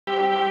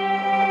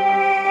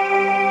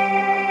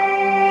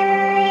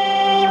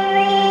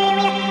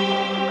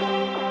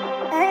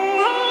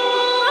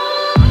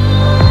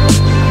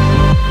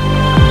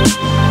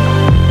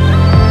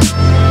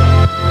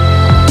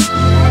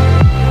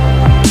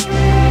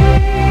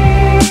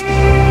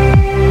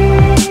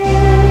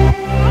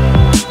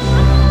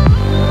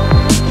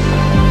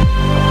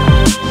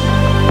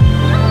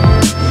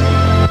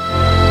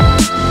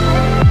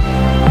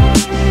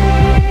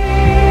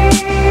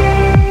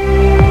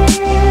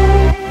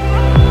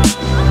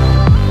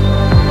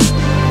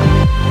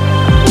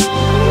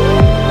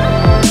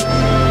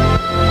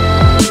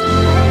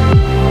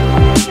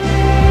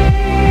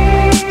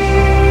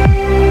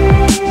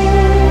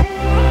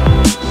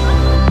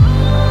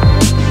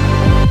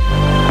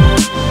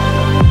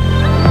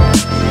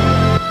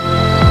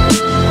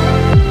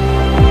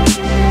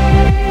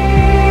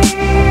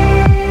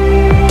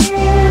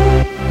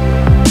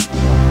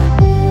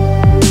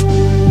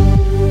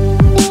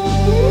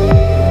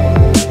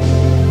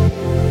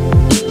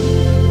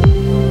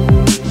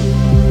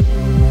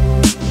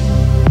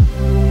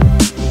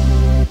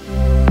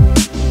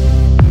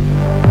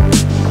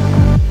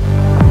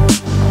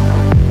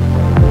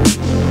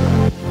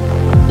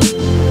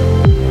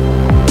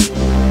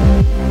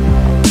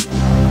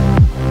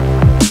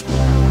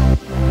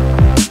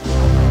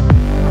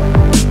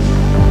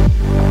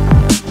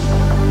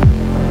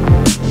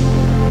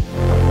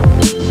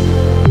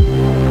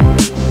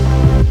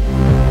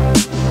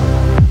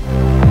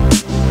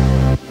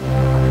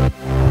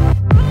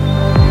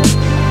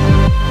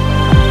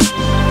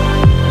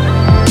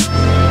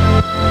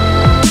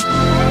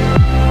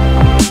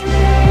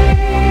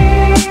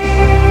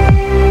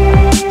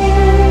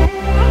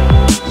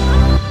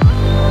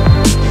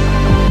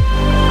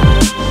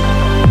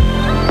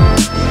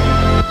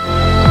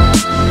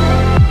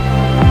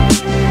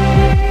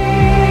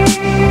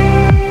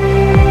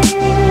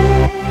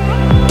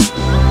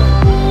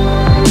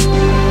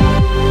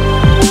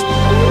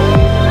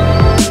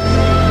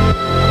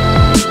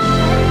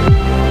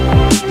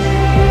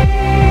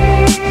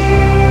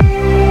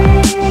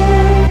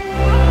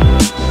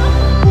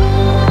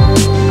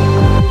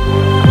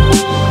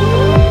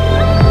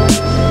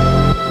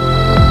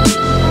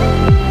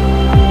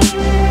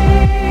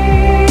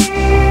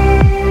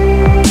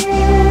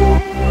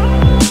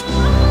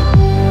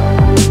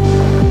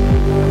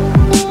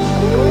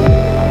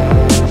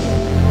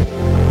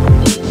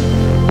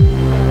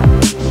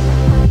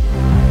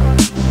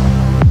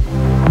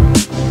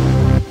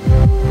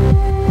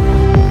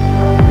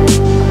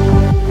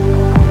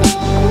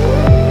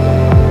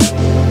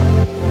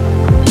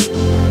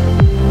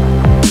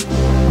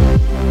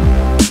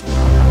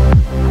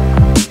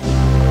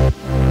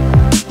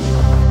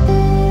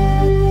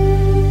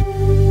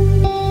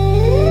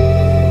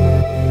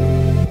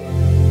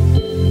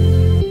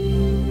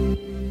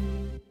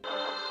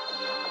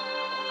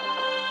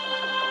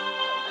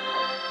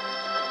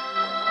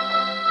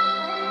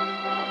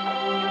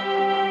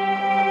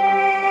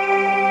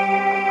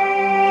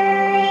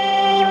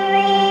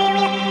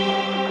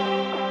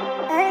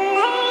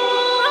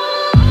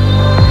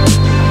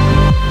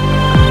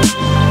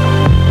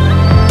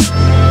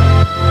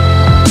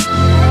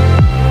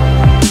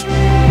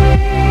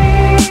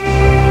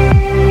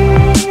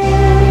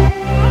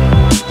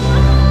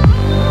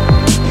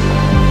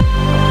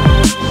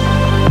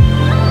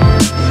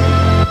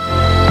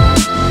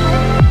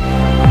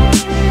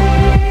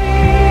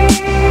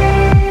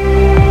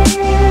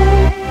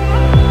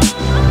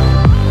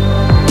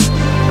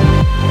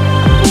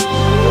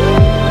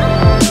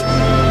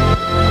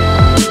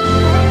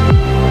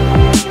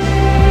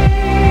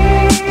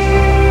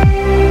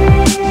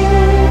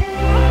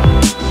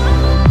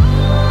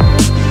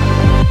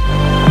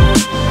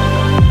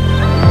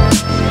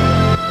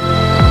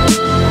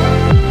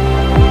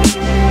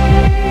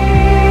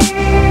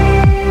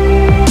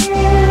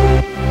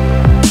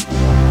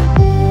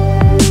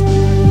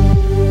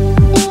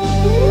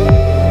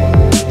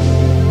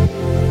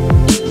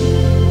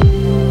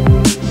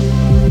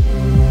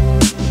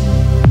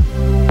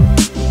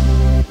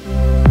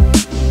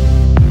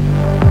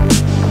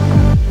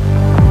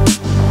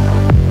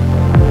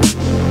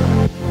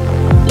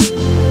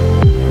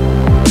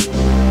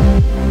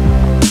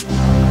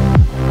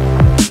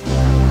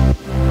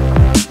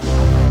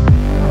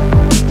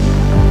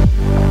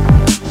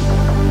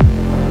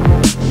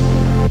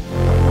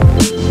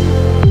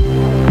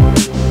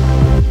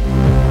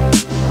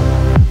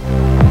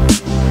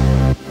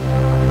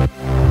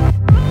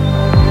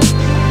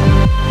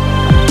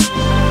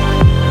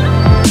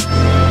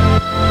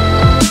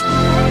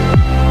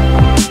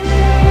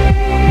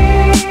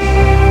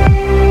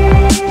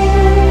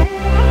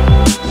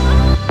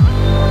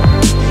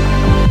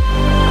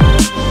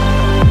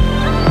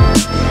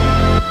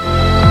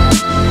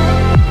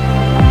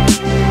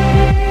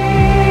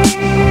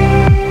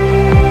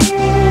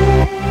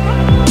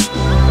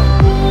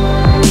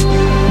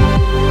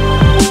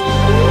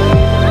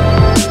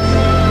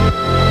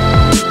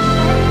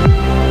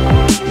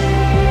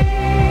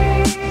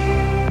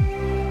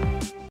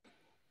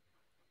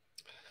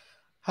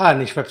Hello,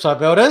 niche website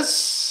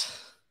builders.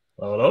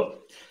 Hello.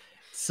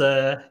 It's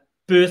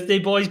birthday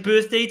boy's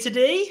birthday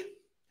today.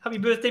 Happy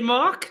birthday,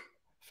 Mark.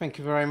 Thank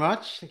you very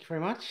much. Thank you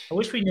very much. I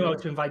wish we knew how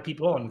to invite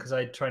people on, because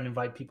I'd try and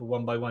invite people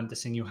one by one to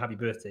sing you happy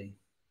birthday.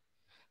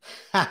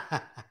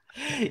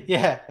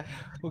 Yeah,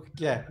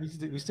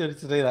 we still need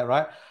to do that,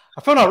 right?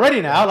 I feel not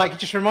ready now. Like, it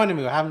just reminded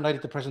me I haven't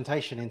loaded the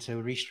presentation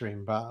into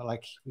Restream, but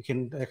like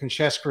I can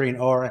share screen,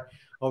 or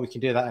we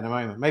can do that in a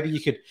moment. Maybe you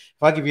could,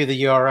 if I give you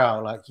the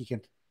URL, like you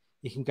can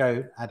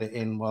go add it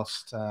in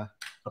whilst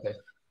Okay.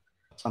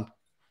 I'm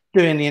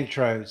doing the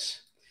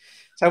intros.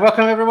 So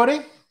welcome everybody.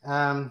 It's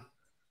my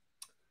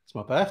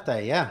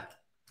birthday. Yeah.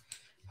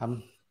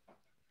 I'm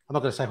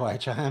not going to say what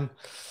age I am.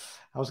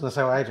 I was going to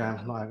say what age I am.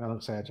 I'm not going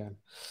to say age I am.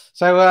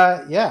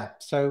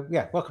 So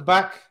welcome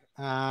back.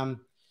 Got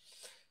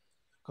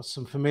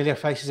some familiar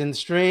faces in the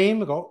stream.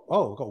 We've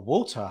got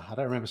Walter. I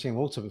don't remember seeing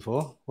Walter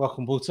before.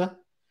 Welcome, Walter.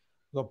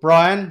 We've got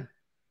Brian. I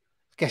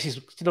guess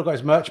he's still got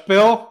his merch.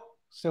 Bill,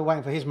 still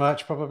waiting for his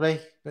merch probably,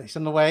 but it's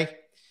on the way.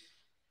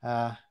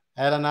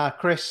 Eleanor,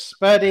 Chris,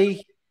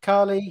 Birdie,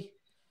 Carly.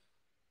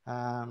 Who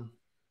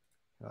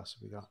else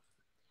have we got?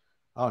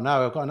 Oh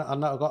no, I've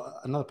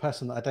got another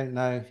person that I don't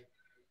know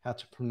how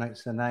to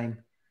pronounce their name.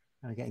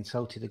 I get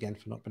insulted again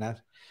for not being able.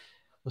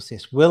 What's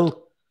this?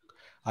 Will?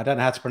 I don't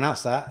know how to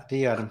pronounce that. Do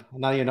you, Adam? I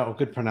know you're not a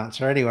good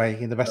pronouncer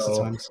anyway. In the best of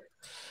times,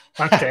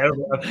 I'm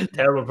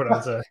terrible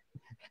pronouncer.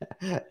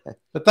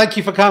 But thank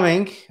you for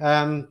coming.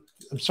 I'm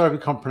sorry we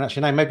can't pronounce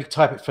your name. Maybe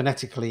type it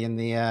phonetically in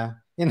the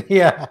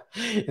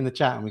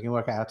chat, and we can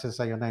work out how to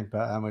say your name.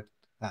 But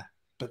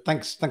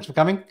thanks for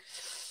coming.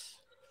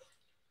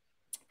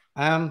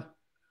 Okay,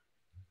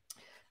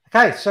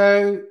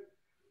 so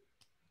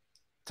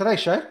today's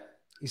show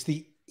is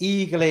the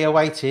eagerly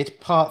awaited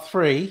part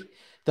 3,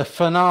 the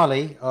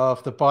finale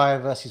of the Buy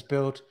versus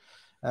Build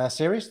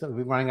series that we've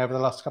been running over the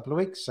last couple of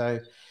weeks.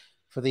 So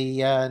for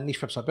the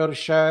Niche Website Builders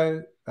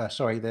show,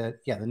 the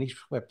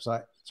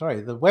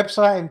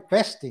website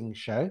investing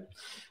show.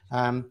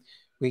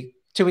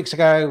 2 weeks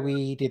ago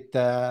we did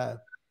the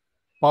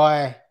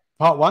part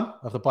 1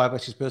 of the Buy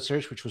versus Build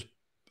series, which was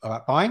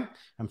about buying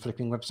and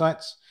flipping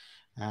websites,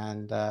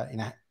 and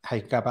how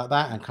you can go about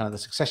that and kind of the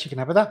success you can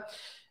have with that.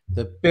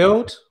 The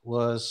build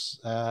was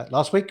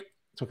last week,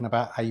 talking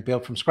about how you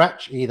build from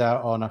scratch, either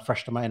on a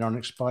fresh domain or an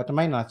expired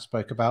domain. I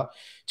spoke about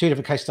 2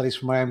 different case studies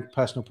from my own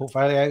personal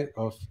portfolio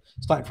of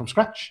starting from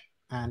scratch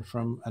and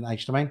from an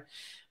aged domain.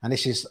 And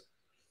this is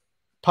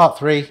part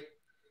 3,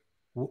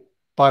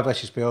 buy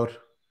versus build,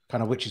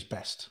 kind of which is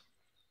best.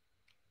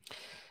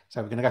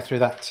 So we're going to go through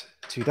that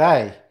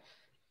today.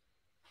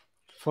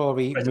 Before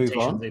we move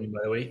on, by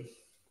the way.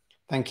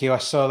 Thank you. I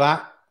saw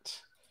that.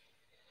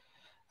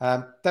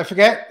 Don't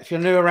forget, if you're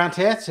new around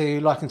here, to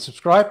like and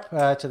subscribe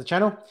to the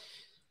channel.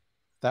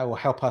 That will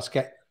help us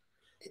get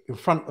in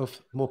front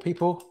of more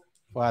people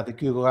via the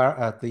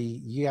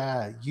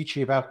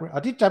YouTube algorithm. I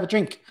did have a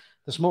drink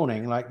this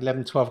morning, like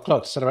 11, 12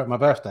 o'clock, to celebrate my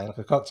birthday, like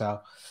a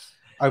cocktail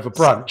over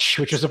brunch,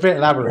 which was a bit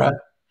elaborate.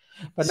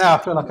 But now I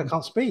feel like I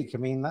can't speak. I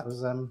mean, that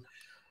was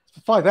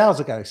 5 hours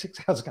ago, 6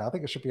 hours ago. I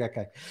think it should be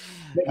okay.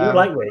 You're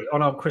lightweight.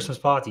 On our Christmas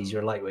parties,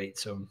 you're lightweight.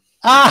 So.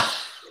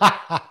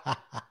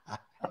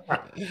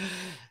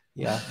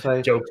 Yeah. So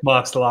joke.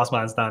 Mark's the last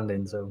man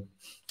standing. So.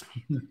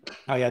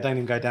 Oh yeah, don't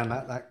even go down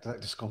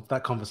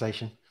that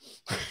conversation.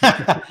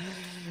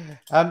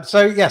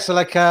 So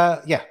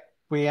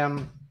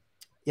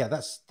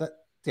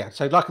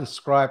like and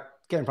subscribe,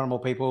 get in front of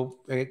more people,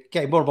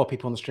 getting more and more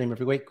people on the stream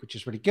every week, which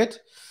is really good.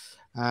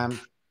 With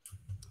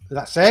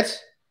that said,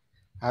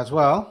 as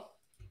well,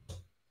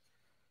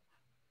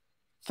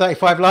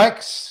 35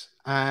 likes,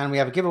 and we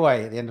have a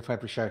giveaway at the end of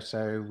every show.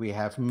 So we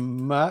have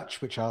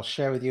merch, which I'll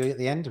share with you at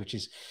the end, which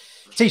is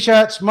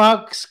t-shirts,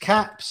 mugs,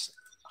 caps,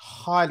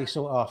 highly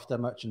sought after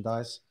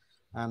merchandise.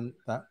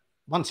 That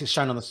once it's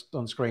shown on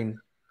the screen,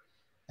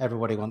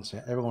 everybody wants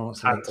it. Everyone wants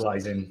it.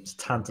 Tantalizing. It's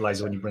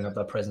tantalizing when you bring up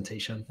that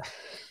presentation.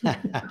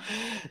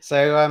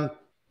 So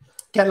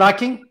get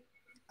liking,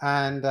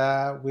 and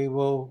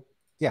we'll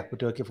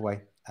do a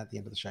giveaway at the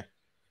end of the show.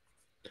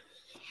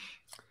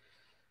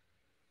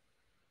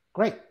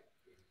 Great.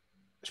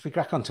 Should we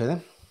crack on to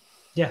them?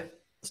 Yeah,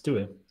 let's do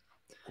it.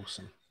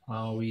 Awesome.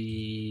 Are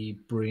we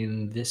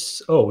bringing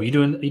this? Oh, are you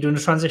doing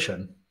the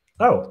transition?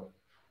 Oh,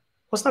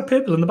 what's that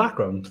purple in the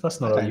background?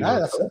 That's not. I don't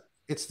know.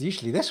 It's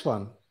usually this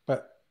one,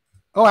 but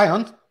hang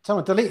on.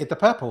 Someone deleted the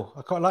purple.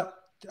 I quite like.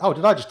 Oh,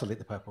 did I just delete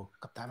the purple?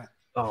 God damn it.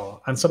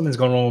 Oh, and something's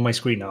gone wrong with my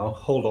screen now.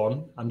 Hold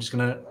on. I'm just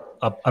gonna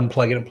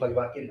unplug it and plug it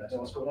back in. I don't know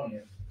what's going on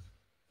here.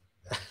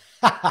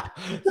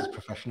 This is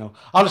professional.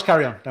 I'll just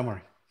carry on. Don't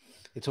worry.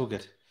 It's all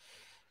good.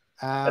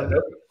 I'm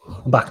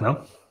back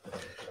now.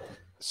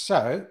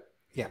 So,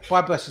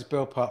 buy versus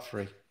build part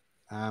 3.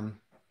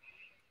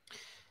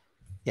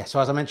 So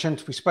as I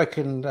mentioned, we've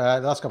spoken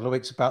the last couple of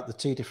weeks about the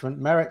 2 different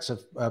merits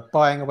of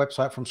buying a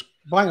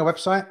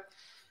website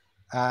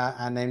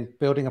and then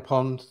building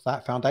upon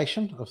that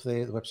foundation of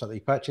the website that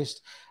you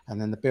purchased, and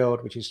then the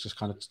build, which is just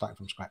kind of starting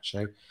from scratch.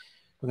 So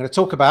we're going to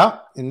talk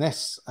about in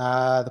this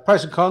the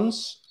pros and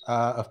cons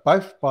of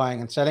both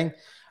buying and selling,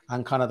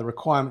 and kind of the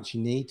requirements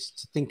you need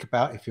to think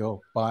about if you're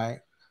buying.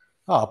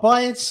 Oh,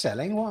 buying,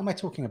 selling. What am I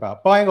talking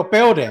about? Buying or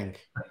building?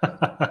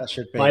 That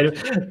should be.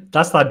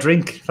 That's that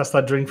drink. That's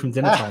that drink from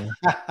dinner time.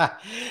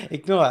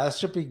 Ignore that. That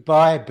should be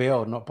buy,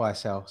 build, not buy,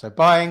 sell. So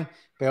buying,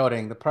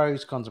 building, the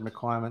pros, cons, and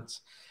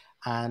requirements.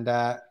 And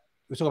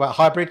we talk about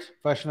hybrid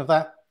version of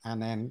that,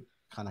 and then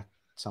kind of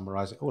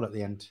summarize it all at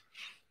the end.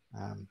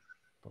 But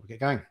we'll get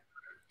going.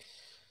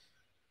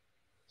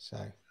 So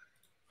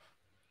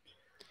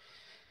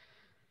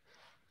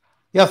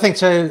the other thing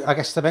to, I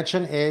guess, to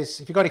mention is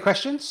if you've got any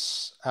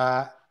questions,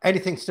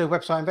 anything to do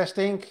with website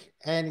investing,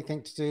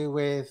 anything to do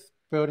with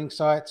building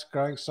sites,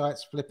 growing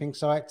sites, flipping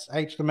sites,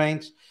 age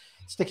domains,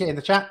 stick it in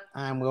the chat,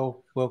 and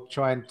we'll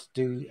try and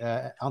do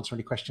answer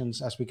any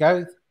questions as we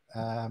go,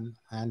 and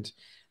kind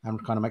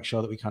of make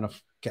sure that we kind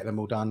of get them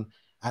all done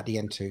at the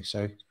end too.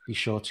 So be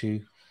sure to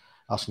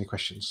ask any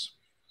questions,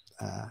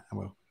 and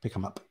we'll pick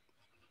them up.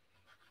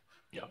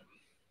 Yeah.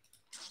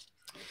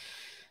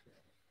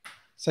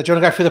 So do you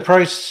want to go through the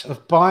pros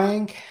of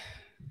buying,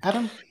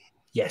 Adam?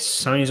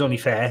 Yes, I mean, it's only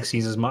fair,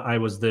 since as I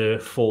was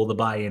for the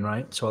buy-in,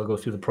 right? So I'll go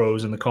through the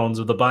pros and the cons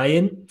of the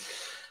buy-in.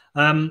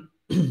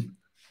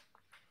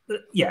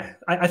 Yeah,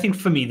 I think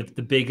for me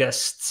the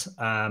biggest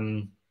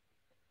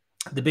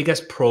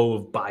pro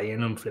of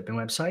buy-in on flipping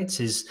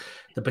websites is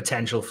the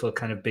potential for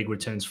kind of big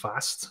returns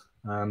fast.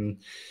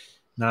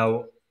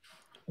 Now,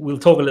 we'll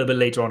talk a little bit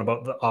later on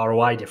about the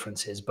ROI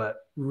differences, but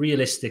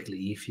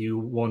realistically, if you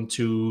want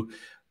to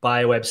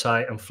buy a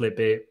website and flip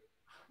it,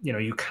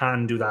 you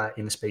can do that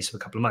in the space of a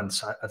couple of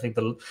months. I think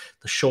the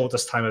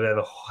shortest time I've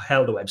ever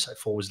held a website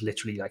for was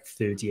literally like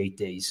 38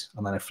 days,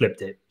 and then I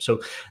flipped it. So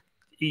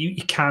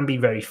it can be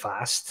very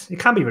fast. It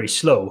can be very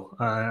slow,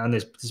 and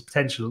there's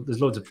potential.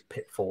 There's loads of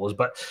pitfalls,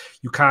 but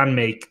you can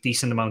make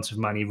decent amounts of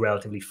money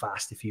relatively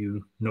fast if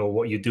you know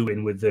what you're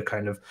doing with the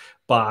kind of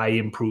buy,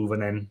 improve,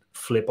 and then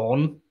flip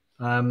on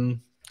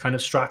kind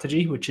of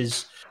strategy, which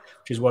is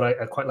what I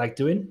quite like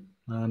doing.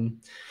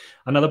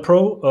 Another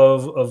pro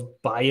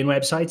of buy-in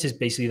websites is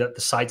basically that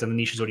the site and the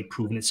niche has already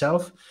proven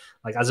itself.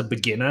 Like as a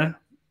beginner,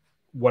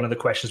 one of the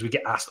questions we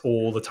get asked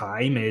all the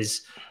time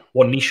is,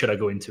 what niche should I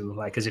go into?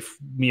 Like as if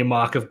me and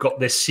Mark have got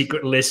this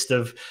secret list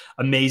of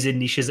amazing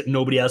niches that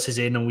nobody else is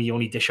in, and we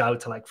only dish out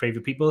to like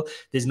favorite people.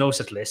 There's no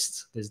such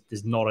list.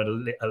 There's not a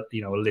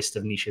list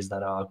of niches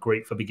that are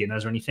great for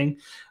beginners or anything. And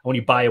when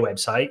you buy a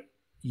website,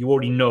 you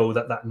already know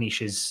that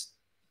niche is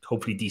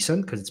hopefully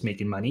decent because it's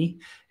making money,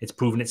 it's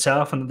proven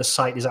itself, and the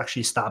site is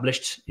actually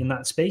established in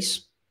that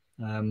space.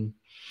 Another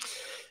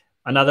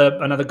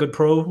good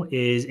pro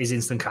is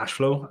instant cash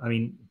flow. I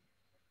mean,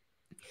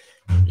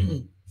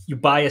 you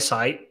buy a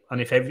site,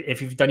 and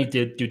if you've done your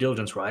due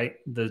diligence right,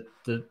 the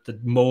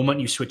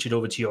moment you switch it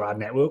over to your ad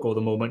network, or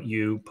the moment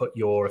you put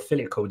your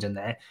affiliate codes in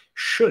there,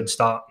 should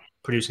start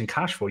producing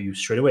cash for you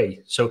straight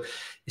away. So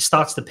it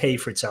starts to pay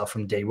for itself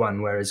from day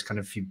one. Whereas kind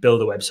of if you build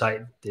a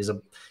website, there's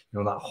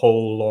that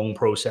whole long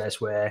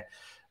process where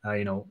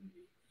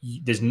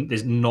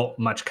there's not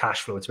much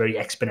cash flow. It's very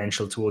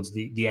exponential towards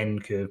the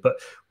end curve. But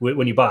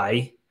when you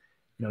buy,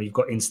 you've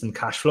got instant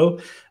cash flow,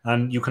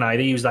 and you can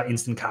either use that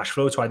instant cash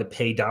flow to either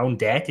pay down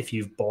debt if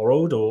you've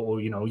borrowed,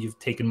 or you've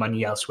taken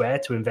money elsewhere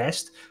to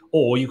invest,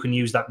 or you can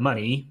use that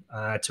money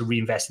to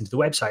reinvest into the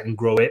website and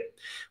grow it,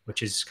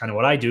 which is kind of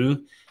what I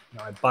do.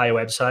 I buy a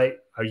website,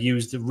 I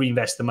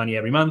reinvest the money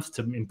every month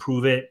to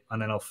improve it,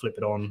 and then I'll flip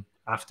it on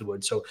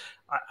afterwards. So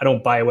I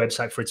don't buy a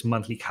website for its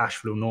monthly cash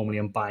flow. Normally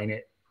I'm buying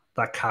it.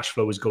 That cash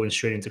flow is going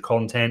straight into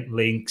content,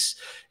 links,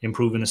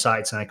 improving the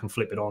sites, and I can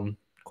flip it on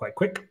quite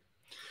quick.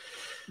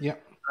 Yeah.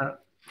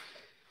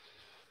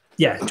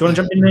 Yeah. Do you want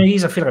to jump in there,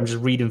 Heath? I feel like I'm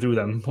just reading through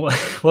them.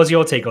 What's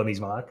your take on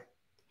these, Mark?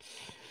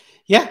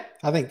 Yeah,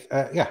 I think,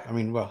 yeah, I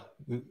mean, well,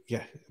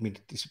 yeah, I mean,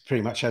 it's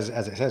pretty much as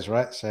it says,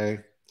 right? So,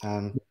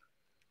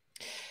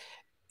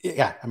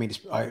 yeah, I mean,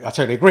 I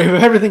totally agree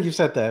with everything you've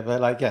said there,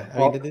 but like, yeah,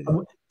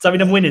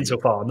 I'm winning so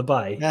far on the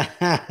buy.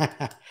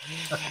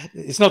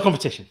 It's not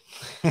competition.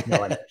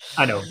 No,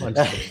 I know.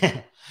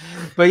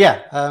 But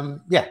yeah,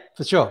 yeah,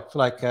 for sure. For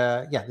like,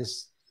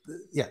 there's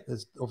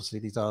obviously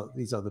these are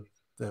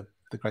the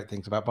great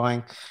things about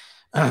buying.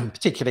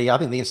 Particularly, I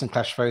think the instant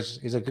cash flows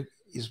is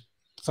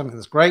something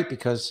that's great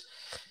because,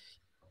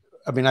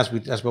 I mean,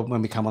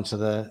 when we come onto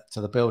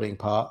the building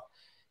part,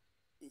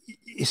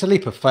 it's a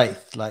leap of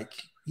faith. Like,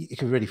 it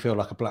can really feel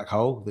like a black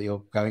hole that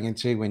you're going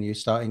into when you're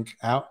starting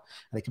out,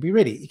 and it can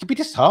be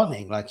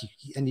disheartening. Like,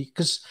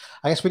 because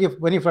I guess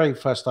when you're very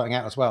first starting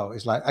out as well,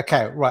 it's like,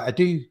 okay, right,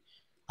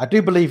 I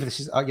do believe this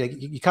is.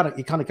 You kind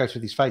of go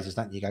through these phases,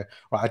 don't you? You go,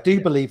 right, I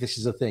do believe this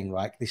is a thing,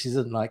 right? This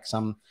isn't like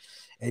some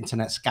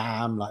internet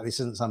scam. Like,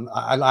 this isn't some.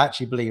 I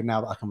actually believe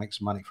now that I can make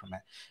some money from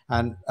it,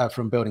 and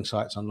from building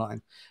sites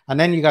online. And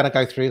then you're going to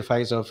go through the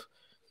phase of,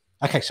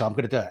 okay, so I'm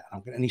going to do it,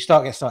 and you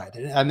get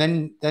started, and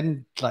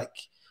then like,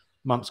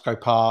 months go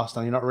past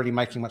and you're not really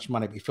making much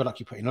money, but you feel like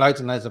you're putting loads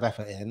and loads of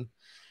effort in.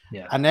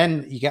 Yeah. And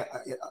then you get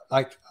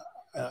like,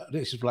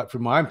 this is like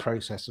from my own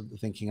process of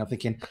thinking, I'm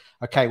thinking,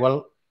 okay,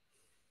 well,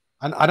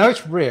 and I know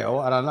it's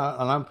real and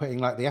I'm putting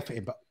like the effort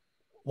in, but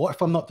what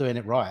if I'm not doing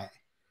it right?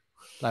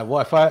 Like,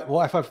 what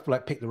if I've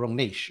like picked the wrong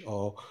niche,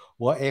 or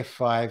what if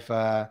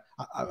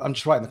I'm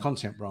just writing the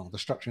content wrong, the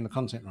structuring the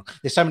content wrong.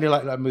 There's so many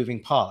like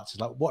moving parts.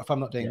 It's like, what if I'm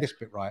not doing this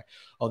bit right,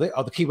 or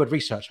the keyword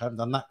research, I haven't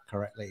done that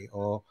correctly,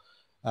 or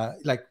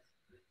like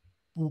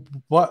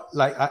what,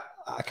 like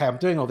okay, I'm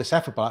doing all this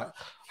effort, but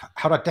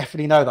how do I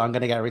definitely know that I'm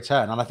going to get a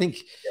return? And I think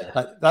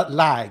like that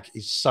lag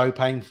is so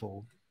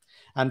painful.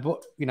 And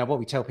what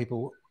we tell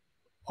people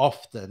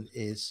often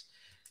is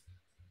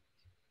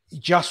you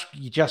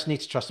just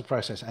need to trust the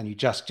process, and you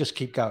just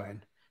keep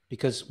going,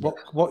 because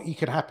what you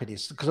can happen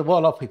is, because what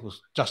a lot of people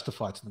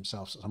justify to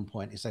themselves at some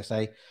point is they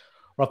say,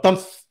 well, I've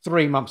done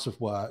 3 months of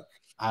work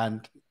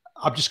and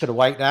I'm just going to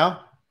wait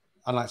now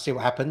and like see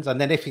what happens, and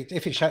then if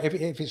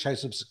it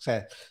shows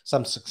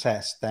some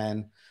success,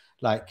 then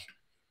like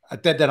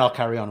then I'll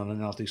carry on and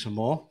then I'll do some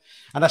more.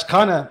 And that's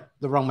kind of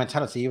the wrong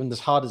mentality, even as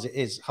hard as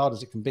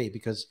it can be,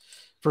 because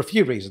for a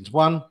few reasons.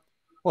 One,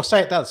 well,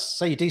 say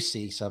you do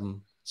see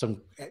some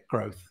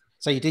growth,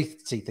 so you do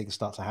see things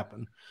start to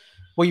happen.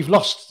 Well, you've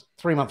lost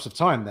 3 months of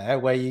time there,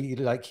 where you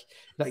like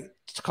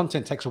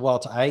content takes a while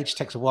to age,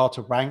 takes a while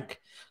to rank.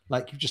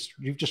 Like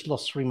you've just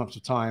lost 3 months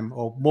of time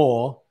or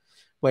more,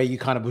 where you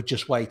kind of were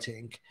just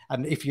waiting.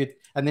 And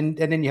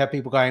then you have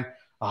people going,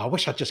 oh, I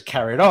wish I'd just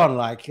carried on,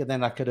 like, and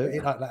then I could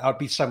have, I'd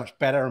be so much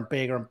better and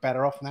bigger and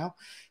better off now.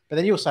 But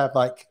then you also have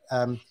like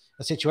a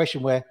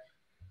situation where,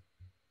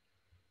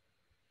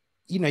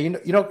 you're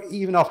not,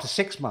 even after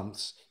 6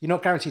 months, you're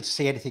not guaranteed to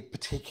see anything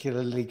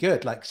particularly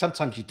good. Like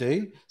sometimes you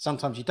do,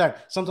 sometimes you don't.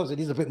 Sometimes it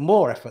is a bit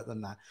more effort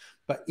than that.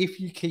 But if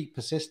you keep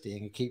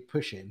persisting and keep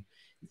pushing,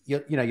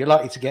 you're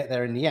likely to get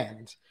there in the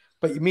end.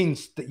 But it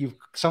means that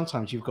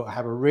sometimes you've got to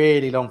have a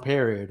really long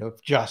period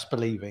of just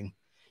believing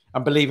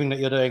and believing that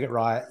you're doing it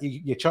right.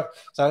 You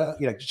just got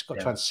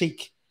to try and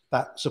seek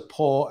that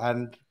support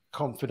and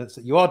confidence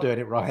that you are doing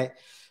it right.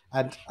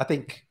 And I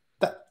think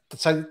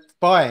so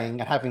buying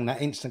and having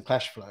that instant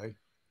cash flow,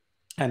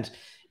 and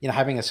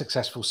having a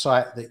successful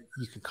site that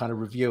you can kind of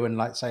review and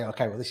like say,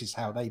 okay, well, this is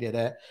how they did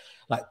it.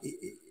 Like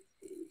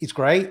it's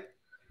great.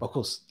 But of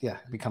course,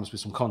 it comes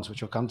with some cons,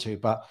 which we'll come to.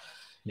 But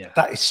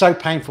that is so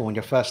painful when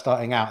you're first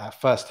starting out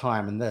that first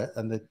time, and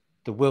the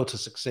will to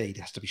succeed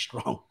has to be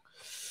strong.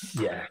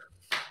 Yeah.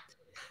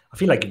 I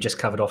feel like you've just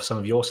covered off some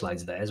of your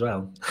slides there as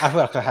well. I feel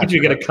like I have.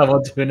 You're going to come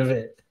on to in a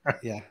bit.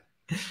 Yeah.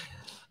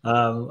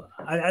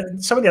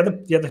 Some of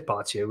the other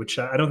parts here, which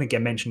I don't think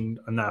get mentioned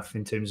enough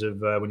in terms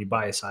of when you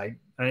buy a site,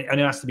 and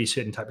it has to be a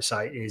certain type of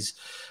site, is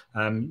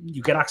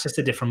you get access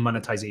to different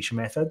monetization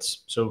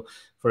methods. So,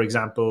 for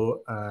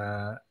example,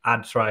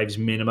 AdThrive's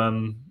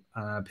minimum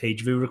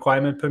page view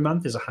requirement per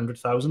month is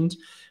 100,000.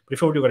 But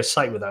if you've already got a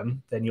site with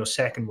them, then your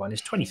second one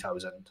is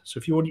 20,000. So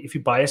if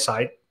you buy a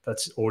site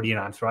that's already an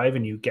AdThrive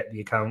and you get the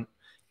account,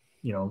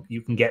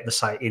 you can get the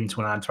site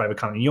into an AdThrive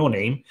account in your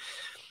name.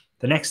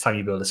 The next time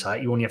you build a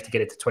site, you only have to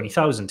get it to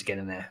 20,000 to get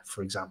in there,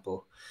 for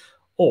example.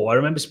 Or I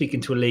remember speaking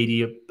to a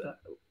lady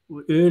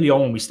early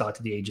on when we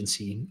started the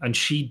agency, and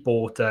she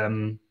bought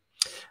a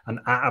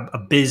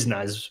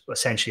business,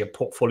 essentially a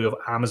portfolio of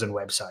Amazon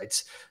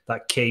websites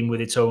that came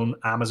with its own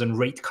Amazon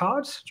rate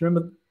card. Do you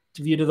remember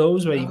the view of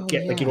those, where you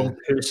get like your own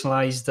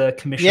personalized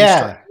commission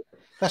structure?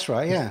 That's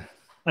right, yeah.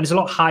 And it's a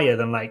lot higher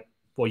than like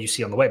what you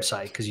see on the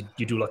website, because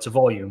you do lots of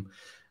volume.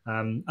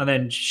 And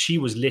then she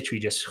was literally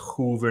just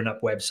hoovering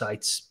up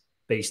websites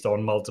based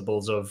on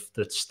multiples of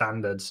the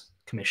standard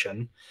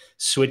commission,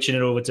 switching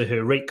it over to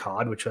her rate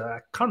card, which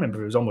I can't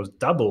remember, it was almost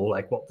double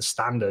like what the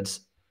standard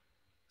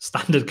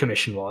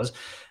commission was.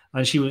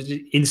 And she was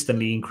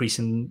instantly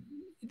increasing.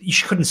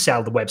 She couldn't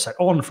sell the website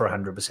on for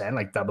 100%,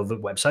 like double the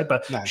website,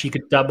 but she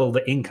could double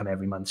the income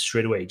every month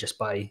straight away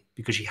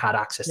because she had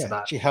access to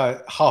that. She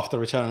had half the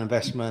return on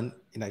investment,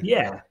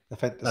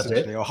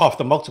 essentially, or half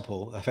the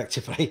multiple,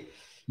 effectively.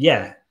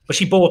 Yeah. But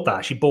she bought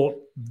that. She bought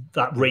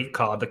that rate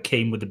card that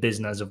came with the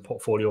business of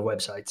portfolio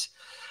websites.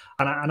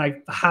 And I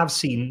have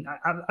seen,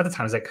 at the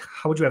time, I was like,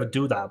 how would you ever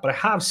do that? But I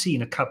have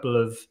seen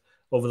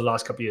over the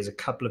last couple of years, a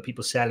couple of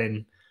people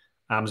selling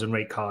Amazon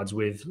rate cards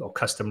or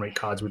custom rate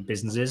cards with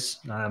businesses,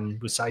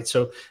 with sites.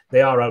 So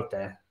they are out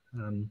there.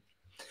 And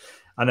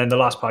then the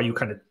last part you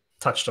kind of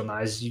touched on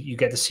that is you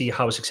get to see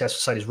how a successful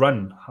site is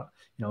run.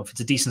 If it's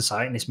a decent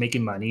site and it's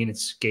making money and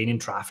it's gaining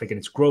traffic and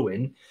it's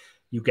growing,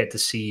 you get to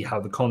see how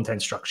the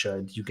content's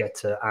structured. You get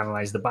to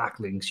analyze the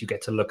backlinks. You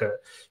get to look at,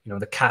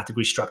 the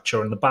category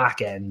structure on the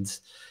back end.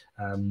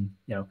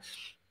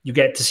 You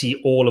get to see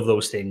all of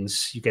those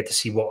things. You get to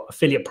see what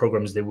affiliate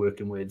programs they're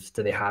working with.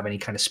 Do they have any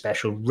kind of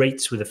special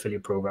rates with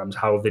affiliate programs?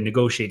 How have they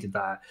negotiated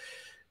that?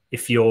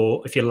 If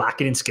you're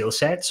lacking in skill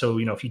set, so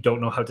if you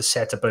don't know how to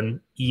set up an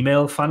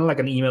email funnel, like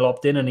an email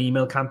opt-in, an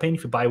email campaign,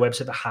 if you buy a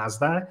website that has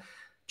that,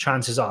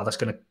 chances are that's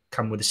going to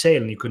come with a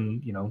sale, and you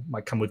can,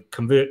 might come with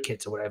convert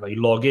kits or whatever.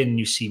 You log in,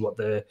 you see how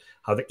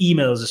the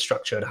emails are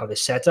structured, how they're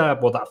set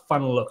up, what that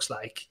funnel looks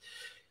like.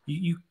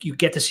 You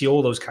get to see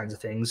all those kinds of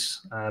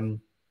things.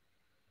 And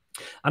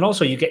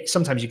also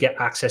sometimes you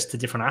get access to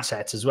different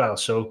assets as well.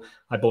 So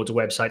I bought a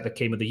website that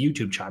came with a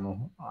YouTube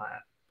channel.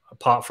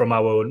 Apart from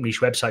our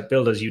niche website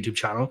builders YouTube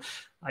channel,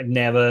 I've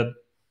never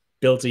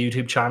built a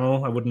YouTube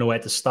channel. I wouldn't know where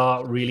to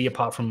start really,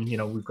 apart from,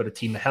 we've got a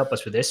team to help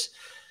us with this.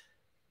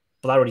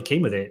 But that already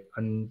came with it.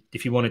 And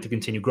if you wanted to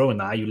continue growing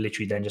that, you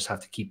literally then just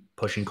have to keep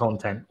pushing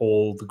content.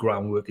 All the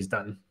groundwork is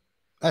done.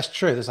 That's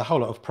true. There's a whole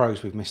lot of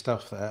pros we've missed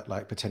off there,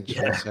 like potentially.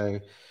 Yeah. So,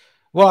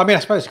 well, I mean, I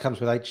suppose it comes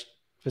with age,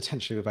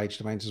 potentially with age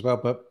domains as well.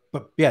 But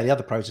yeah, the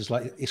other pros is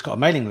like it's got a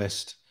mailing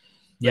list,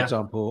 for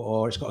example,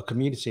 or it's got a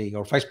community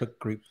or a Facebook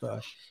group that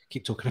I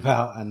keep talking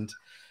about, and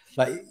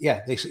like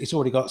it's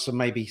already got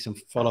maybe some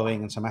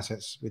following and some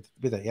assets with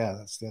it. Yeah,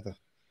 that's the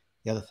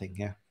other thing.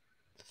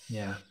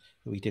 Yeah,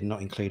 that we did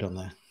not include on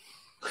there.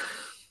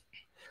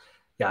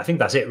 Yeah, I think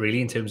that's it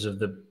really in terms of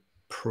the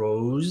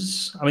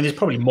pros. I mean, there's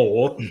probably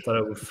more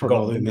that I've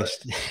forgotten. That we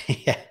missed.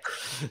 Yeah,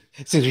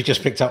 since we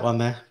just picked up one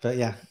there, but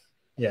yeah.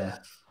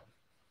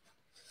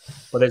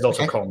 But there's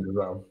also cons as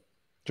well.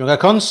 Do you want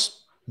to go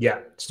cons? Yeah,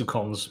 let's do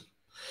cons.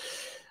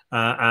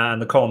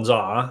 And the cons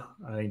are,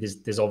 I mean,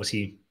 there's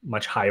obviously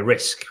much higher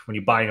risk when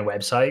you're buying a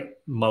website.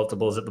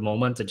 Multiples at the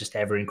moment are just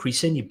ever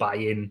increasing. You buy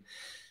in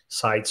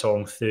sites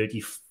on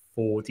 30,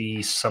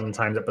 40,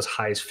 sometimes up as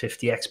high as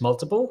 50x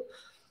multiple.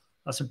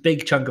 That's a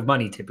big chunk of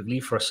money typically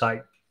for a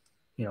site.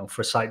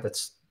 For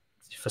sites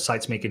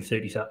making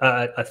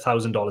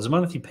 $1,000 a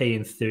month, you pay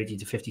in $30,000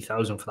 to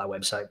 $50,000 for that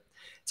website.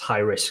 It's high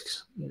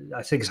risks.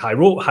 I think it's high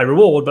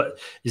reward, but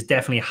there's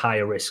definitely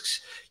higher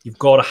risks. You've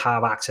got to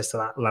have access to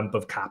that lump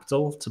of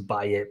capital to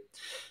buy it.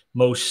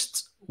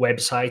 Most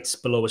websites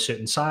below a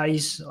certain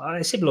size,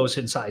 I say below a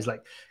certain size,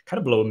 like kind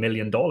of below $1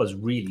 million,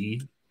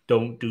 really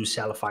don't do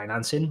seller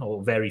financing,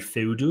 or very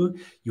few do.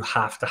 You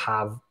have to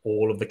have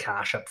all of the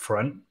cash up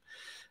front.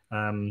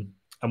 And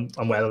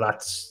whether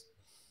that's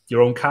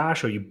your own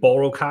cash or you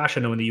borrow cash.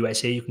 I know in the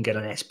USA you can get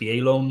an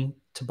SBA loan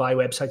to buy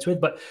websites with,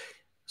 but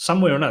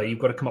somewhere or another you've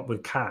got to come up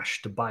with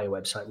cash to buy a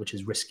website, which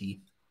is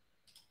risky.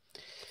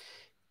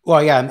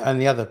 Well, yeah,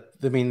 and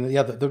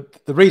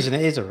the reason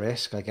it is a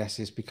risk, I guess,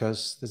 is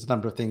because there's a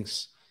number of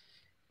things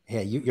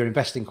here. You're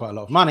investing quite a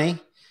lot of money,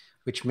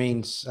 which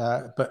means,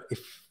 but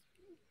if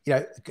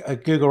a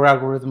Google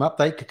algorithm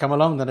update could come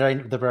along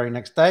the very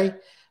next day,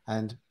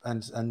 and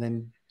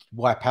then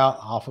wipe out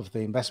half of the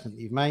investment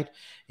that you've made.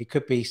 It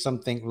could be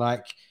something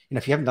like,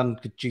 if you haven't done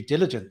good due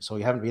diligence, or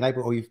you haven't been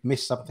able, or you've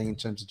missed something in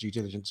terms of due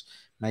diligence,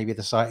 maybe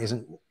the site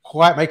isn't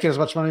quite making as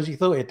much money as you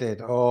thought it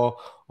did, or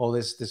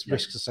there's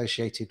risks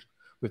associated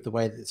with the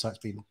way that the site's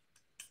been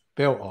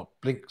built, or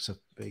links have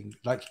been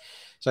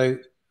so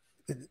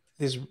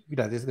there's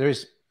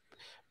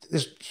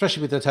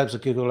especially with the terms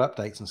of Google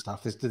updates and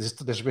stuff,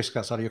 there's risk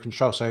outside of your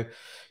control. So,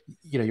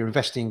 you're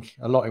investing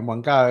a lot in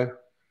one go.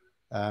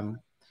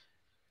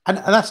 And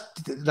that's,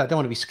 I don't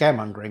want to be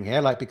scaremongering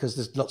here, because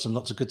there's lots and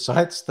lots of good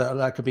sites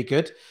that could be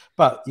good,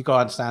 but you got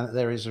to understand that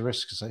there is a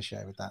risk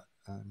associated with that.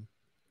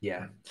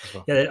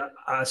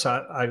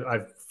 So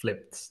I've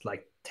flipped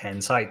like 10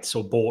 sites,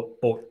 or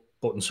bought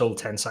and sold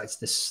 10 sites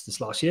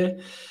this last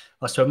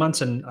 12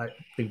 months, and I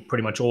think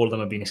pretty much all of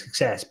them have been a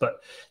success.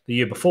 But the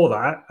year before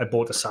that, I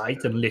bought a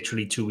site, and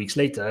literally 2 weeks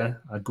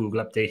later, a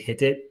Google update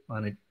hit it,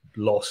 and it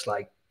lost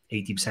like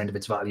 80% of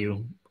its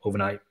value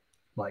overnight,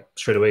 like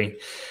straight away.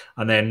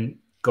 And then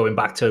going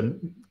back to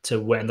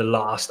when the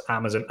last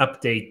Amazon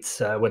update,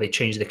 where they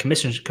changed the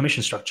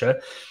commission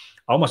structure,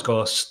 I almost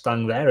got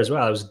stung there as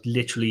well. I was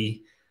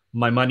literally,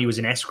 my money was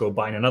in escrow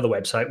buying another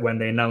website when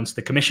they announced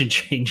the commission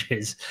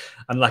changes,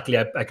 and luckily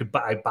I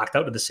backed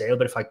out of the sale.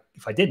 But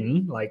if I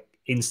didn't,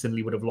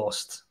 instantly would have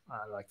lost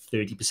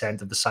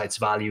 30% of the site's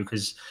value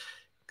because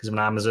of an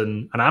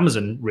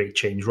Amazon rate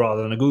change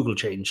rather than a Google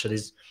change. So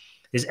there's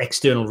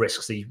external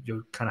risks that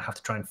you kind of have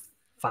to try and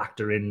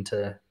factor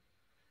into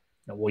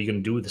what are you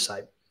going to do with the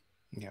site.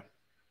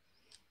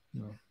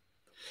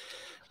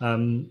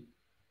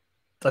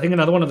 I think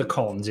another one of the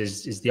cons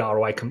is the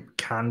ROI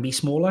can be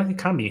smaller. It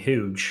can be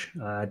huge,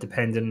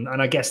 depending.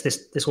 And I guess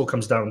this all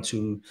comes down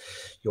to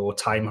your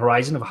time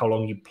horizon of how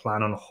long you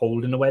plan on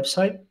holding a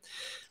website.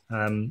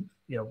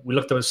 We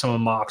looked at some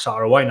of Mark's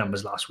ROI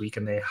numbers last week,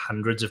 and they're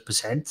hundreds of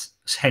percent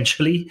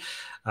essentially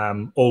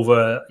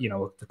over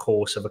the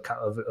course of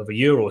a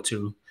year or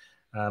two.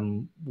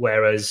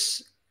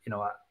 Whereas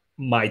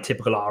my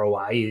typical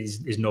ROI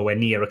is nowhere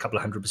near a couple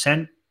of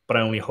 100%, but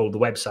I only hold the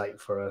website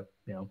for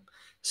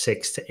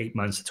 6 to 8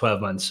 months to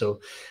 12 months. So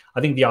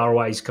I think the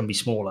ROIs can be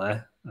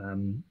smaller.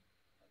 Do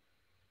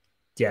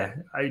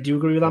you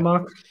agree with that,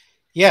 Mark?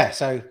 Yeah.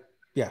 So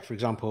for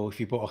example, if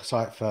you bought a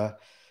site for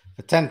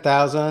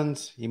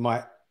 10,000, you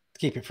might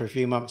keep it for a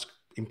few months,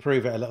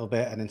 improve it a little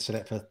bit, and then sell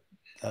it for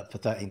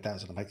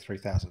 13,000 and make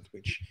 3,000,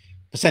 which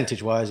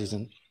percentage wise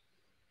isn't,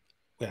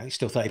 it's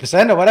still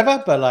 30% or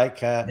whatever, but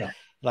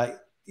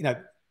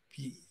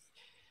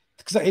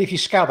because if you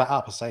scale that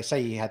up and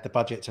say you had the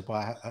budget to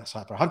buy a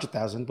site for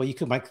 100,000, well, you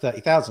could make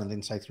 30,000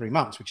 in say 3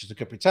 months, which is a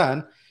good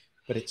return,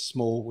 but it's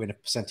small in a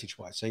percentage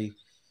wise. So it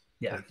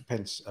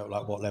depends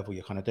what level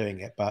you're kind of doing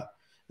it, but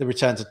the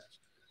returns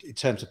in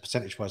terms of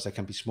percentage wise, they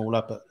can be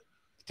smaller, but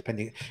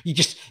depending,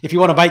 if you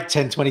want to make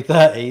 10, 20,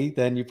 30,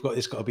 then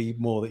it's got to be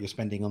more that you're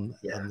spending on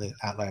the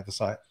outlay of the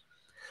site.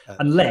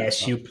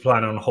 unless you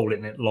plan on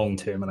holding it long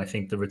term. And I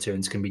think the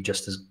returns can be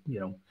just as,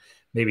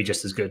 maybe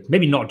just as good,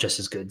 maybe not just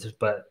as good,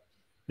 but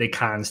they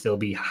can still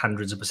be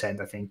hundreds of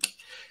 %, I think,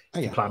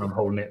 if you plan on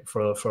holding it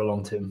for a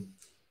long term.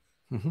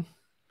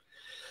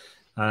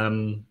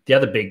 The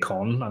other big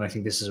con, and I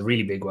think this is a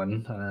really big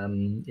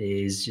one,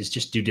 is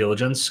just due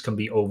diligence can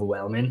be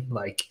overwhelming.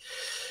 Like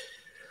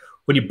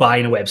when you're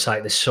buying a website,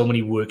 there's so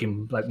many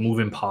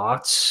moving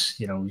parts.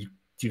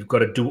 You've got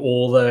to do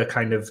all the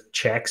kind of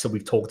checks that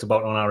we've talked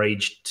about on our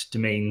aged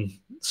domain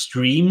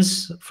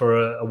streams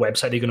for a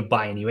website you're going to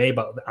buy anyway,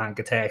 about the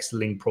anchor text, the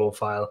link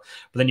profile.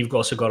 But then you've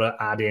also got to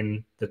add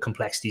in the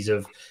complexities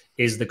of,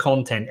 is the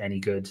content any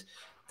good?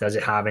 Does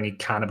it have any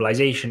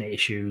cannibalization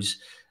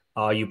issues?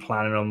 Are you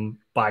planning on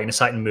buying a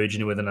site and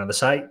merging it with another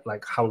site?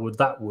 Like, how would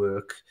that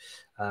work?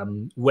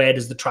 Where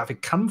does the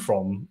traffic come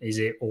from? Is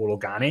it all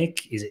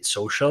organic? Is it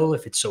social?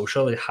 If it's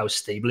social, how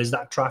stable is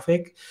that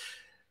traffic?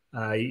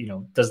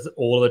 Does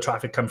all of the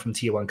traffic come from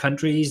tier 1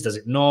 countries? Does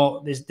it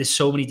not? There's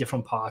so many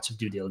different parts of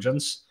due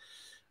diligence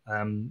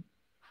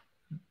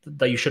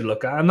that you should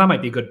look at. And that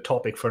might be a good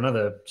topic for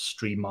another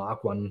stream,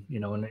 Mark, one,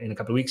 in a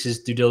couple of weeks,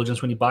 is due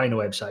diligence when you're buying a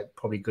website.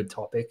 Probably a good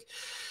topic.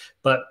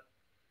 But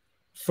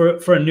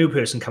for a new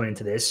person coming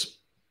into this,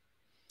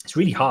 it's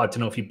really hard to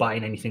know if you're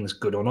buying anything that's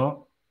good or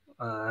not.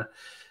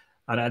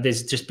 And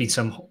there's been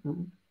some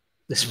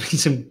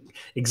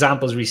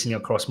examples recently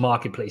across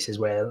marketplaces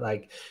where,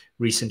 like,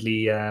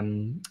 recently there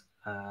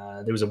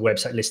was a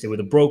website listed with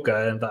a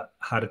broker that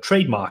had a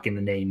trademark in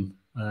the name.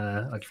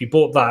 Like, if you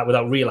bought that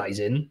without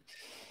realizing,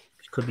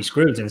 you could be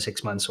screwed in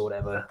 6 months or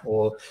whatever.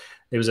 Or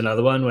there was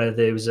another one where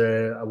there was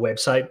a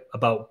website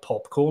about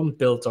popcorn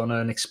built on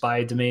an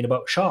expired domain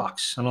about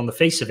sharks. And on the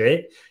face of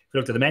it, if you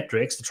looked at the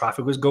metrics, the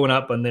traffic was going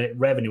up and the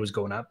revenue was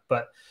going up.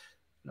 But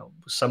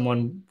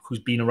someone who's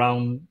been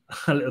around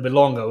a little bit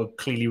longer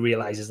clearly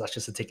realizes that's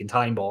just a ticking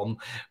time bomb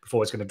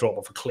before it's going to drop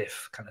off a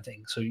cliff, kind of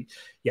thing. So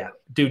yeah,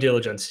 due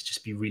diligence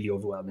just be really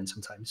overwhelming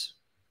sometimes.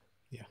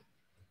 Yeah.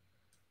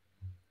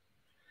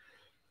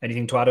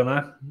 Anything to add on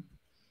that?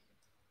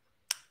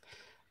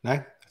 No,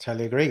 I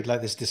totally agree.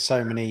 Like, there's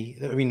so many.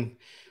 I mean,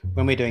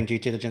 when we're doing due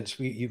diligence,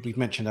 we've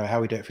mentioned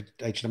how we do it for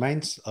age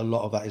domains. A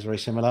lot of that is very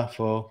similar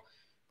for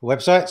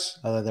websites,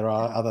 although there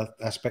are other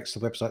aspects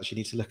of websites you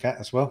need to look at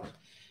as well.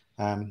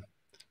 Like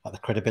the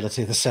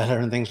credibility of the seller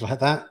and things like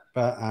that.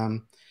 But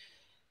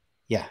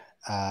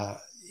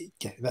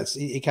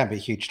it can be a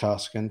huge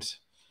task, and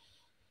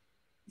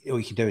all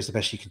you can do is the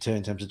best you can do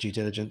in terms of due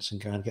diligence, and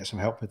go and get some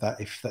help with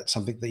that if that's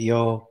something that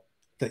you're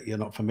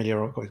not familiar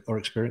or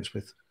experienced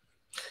with.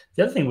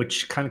 The other thing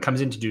which kind of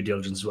comes into due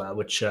diligence as well,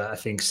 which I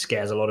think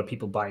scares a lot of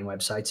people buying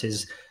websites,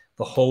 is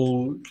the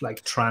whole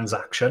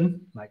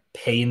transaction, like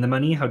paying the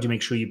money. How do you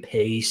make sure you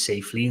pay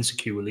safely and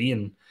securely,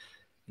 and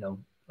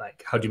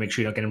like, how do you make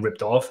sure you're not getting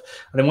ripped off?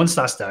 And then once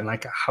that's done,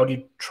 like, how do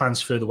you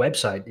transfer the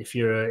website? If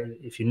you're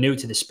new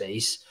to the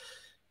space,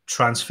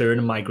 transferring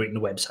and migrating the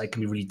website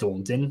can be really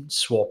daunting.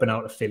 Swapping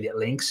out affiliate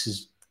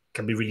links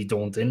can be really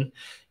daunting.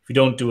 If you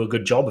don't do a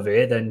good job of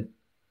it, then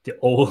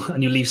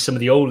and you leave some of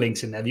the old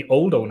links in there, the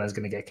old owner is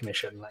going to get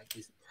commission. Like,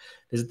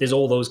 there's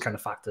all those kind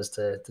of factors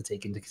to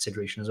take into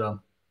consideration as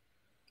well.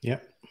 Yeah.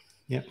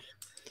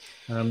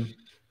 And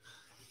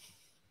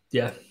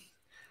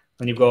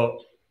you've got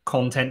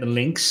content and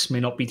links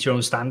may not be to your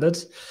own standard.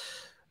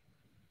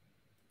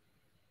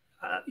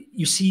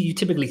 You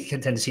typically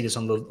tend to see this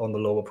on the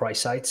lower price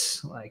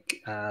sites,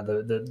 like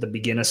the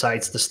beginner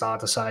sites, the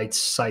starter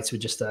sites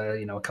with just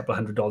a couple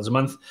of $100 a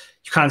month.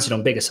 You can see it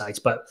on bigger sites,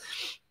 but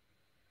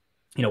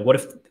what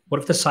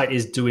if the site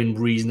is doing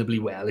reasonably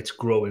well, it's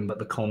growing, but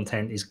the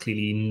content is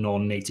clearly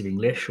non-native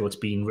English, or it's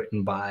being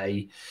written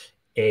by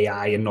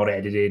AI and not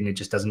edited, and it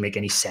just doesn't make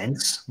any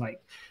sense.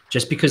 Like,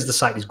 just because the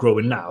site is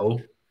growing now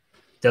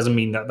doesn't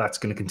mean that that's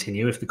going to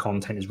continue if the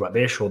content is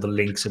rubbish, or the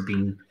links have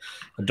been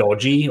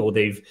dodgy, or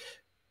they've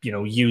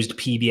used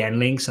PBN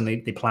links and they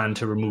plan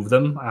to remove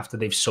them after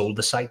they've sold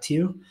the site to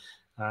you.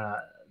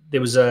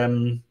 There's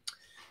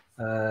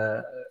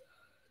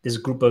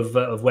a group of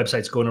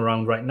websites going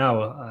around right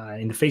now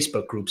in the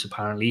Facebook groups,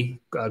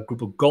 apparently, a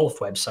group of golf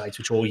websites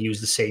which all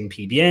use the same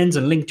PBNs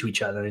and link to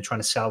each other. They're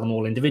trying to sell them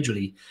all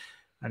individually.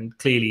 And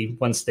clearly,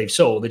 once they've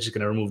sold, they're just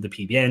going to remove the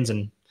PBNs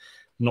and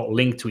not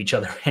link to each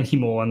other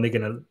anymore, and they're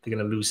going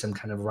to lose some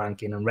kind of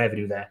ranking and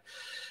revenue there.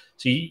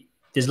 So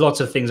there's lots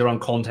of things around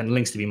content and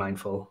links to be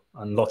mindful,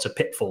 and lots of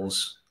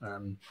pitfalls.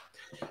 And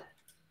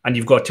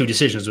you've got two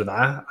decisions with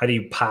that. Either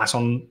you pass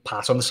on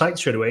the site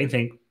straight away and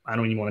think, I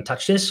don't really want to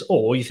touch this,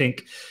 or you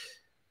think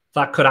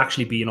that could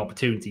actually be an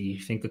opportunity. You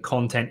think the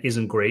content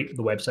isn't great,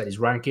 the website is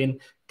ranking.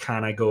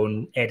 Can I go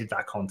and edit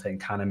that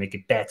content? Can I make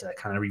it better?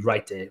 Can I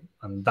rewrite it?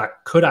 And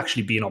that could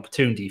actually be an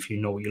opportunity if you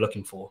know what you're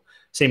looking for.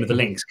 Same with the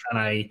links. Can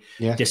I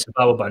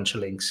disavow a bunch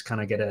of links? Can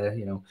I get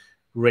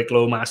Rick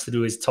Lomas to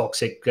do his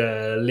toxic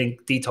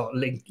link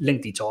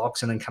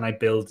detox, and then can I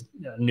build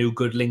new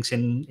good links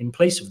in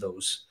place of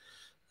those?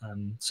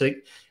 So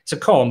it's a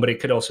con, but it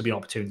could also be an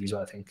opportunity as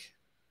well, I think.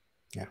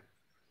 Yeah.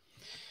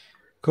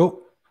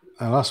 Cool.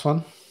 Last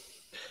one.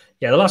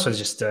 Yeah, the last one's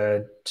just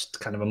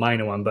kind of a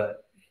minor one,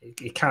 but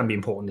it can be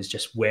important. Is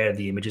just where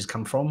the images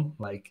come from.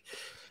 Like,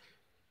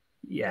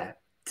 yeah,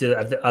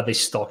 are they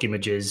stock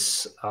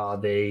images? Are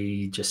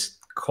they just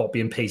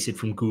copy and pasted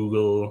from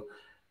Google?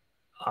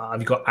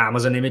 Have you got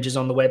Amazon images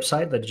on the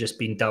website that are just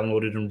being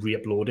downloaded and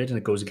re-uploaded, and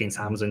it goes against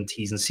Amazon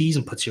T's and C's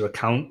and puts your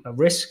account at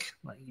risk?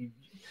 Like, you've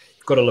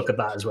got to look at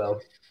that as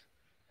well.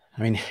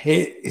 I mean,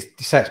 you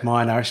say it's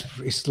minor.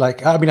 It's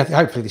like, I mean,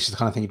 hopefully this is the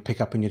kind of thing you'd pick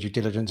up in your due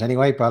diligence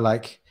anyway, but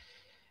like,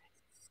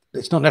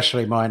 it's not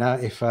necessarily minor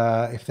if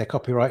they're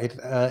copyrighted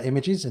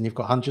images and you've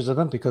got hundreds of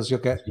them, because you'll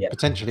get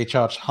potentially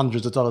charged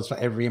hundreds of dollars for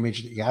every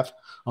image that you have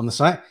on the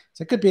site.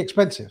 So it could be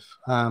expensive.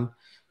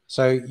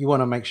 So you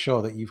want to make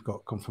sure that you've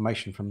got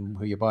confirmation from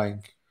who you're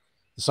buying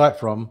the site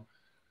from,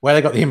 where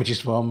they got the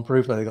images from,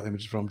 proof where they got the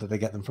images from, did they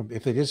get them from.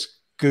 If they just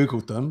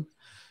Googled them,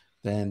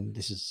 then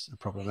this is a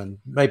problem, and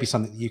maybe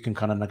something that you can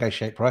kind of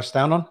negotiate price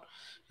down on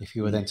if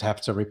you were then to have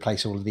to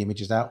replace all of the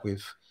images out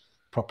with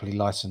properly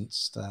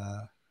licensed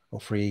or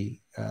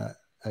free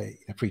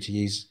to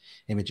use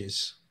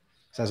images.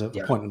 So there's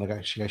a point of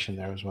negotiation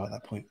there as well at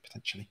that point,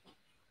 potentially.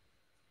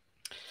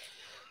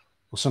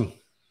 Awesome.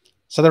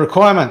 So the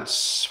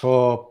requirements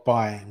for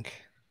buying.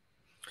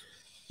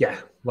 Yeah,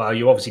 well,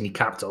 you obviously need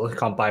capital. You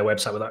can't buy a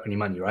website without any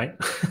money, right?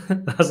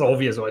 That's the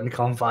obvious one. You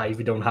can't buy if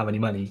you don't have any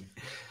money.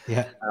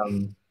 Yeah.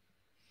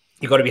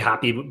 You've got to be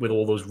happy with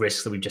all those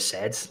risks that we've just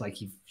said. Like,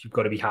 you've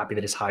got to be happy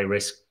that it's high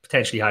risk,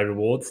 potentially high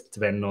reward,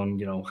 depending on,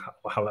 you know,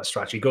 how that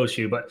strategy goes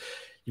for you. But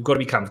you've got to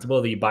be comfortable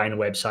that you're buying a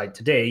website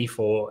today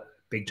for a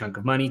big chunk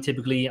of money,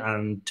 typically,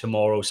 and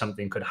tomorrow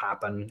something could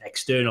happen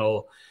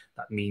external.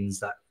 That means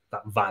that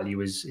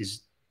value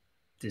is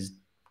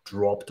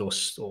dropped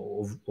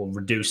or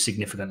reduced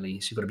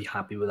significantly. So you've got to be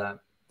happy with that.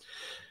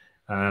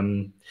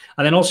 And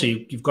then also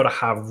you've got to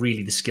have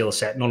really the skill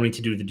set, not only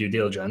to do the due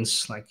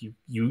diligence, like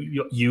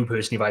you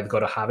personally have either got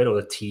to have it or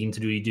the team to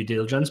do your due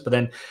diligence, but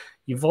then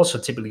you've also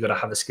typically got to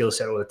have the skill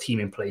set or the team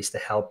in place to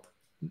help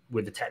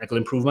with the technical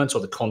improvements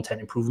or the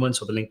content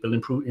improvements or the link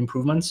building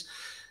improvements.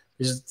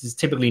 There's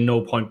typically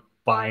no point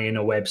buying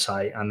a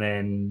website and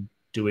then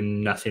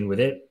doing nothing with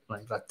it.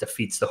 Like, that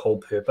defeats the whole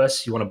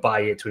purpose. You want to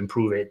buy it to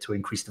improve it, to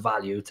increase the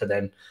value, to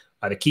then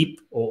either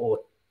keep or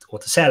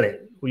to sell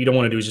it. What you don't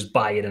want to do is just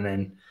buy it and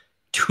then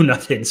do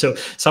nothing. So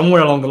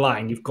somewhere along the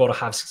line, you've got to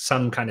have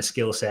some kind of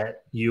skill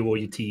set, you or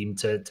your team,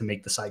 to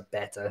make the site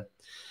better.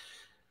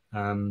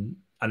 And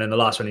then the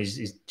last one is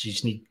you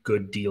just need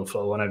good deal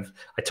flow. And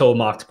I told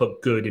Mark to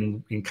put good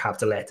in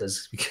capital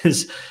letters,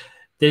 because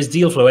there's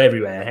deal flow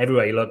everywhere.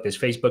 Everywhere you look, there's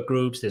Facebook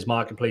groups, there's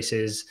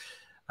marketplaces,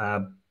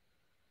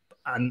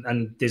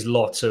 and there's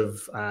lots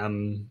of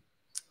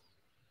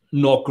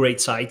not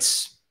great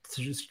sites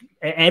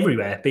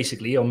everywhere,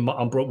 basically,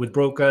 with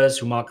brokers,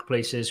 through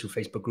marketplaces, through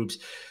Facebook groups.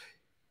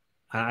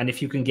 And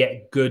if you can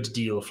get good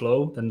deal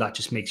flow, then that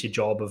just makes your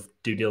job of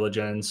due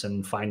diligence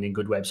and finding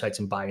good websites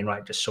and buying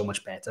right just so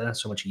much better,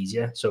 so much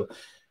easier. So,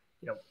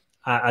 you know,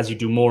 as you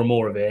do more and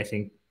more of it, I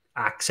think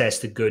access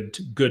to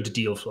good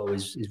deal flow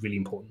is really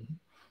important.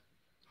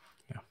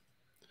 Yeah,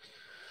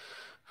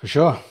 for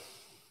sure.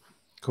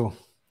 Cool.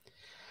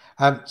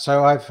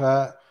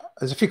 So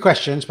there's a few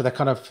questions, but they're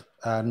kind of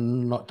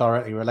not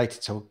directly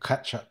related, so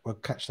we'll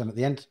catch them at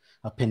the end.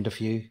 I pinned a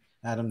few,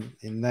 Adam,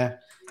 in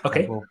there.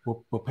 Okay.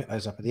 We'll pick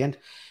those up at the end.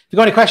 If you've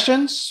got any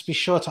questions, be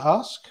sure to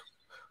ask.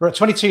 We're at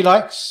 22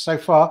 likes so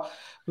far.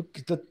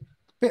 The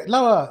bit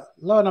lower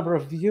number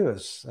of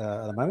viewers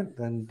at the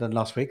moment than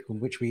last week, in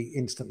which we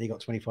instantly got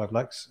 25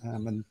 likes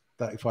and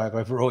 35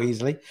 overall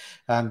easily.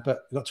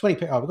 But we've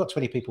got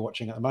 20 people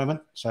watching at the moment,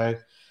 so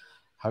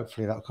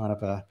hopefully that'll kind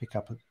of pick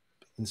up in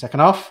the second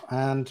half.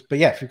 But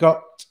yeah,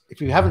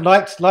 if you haven't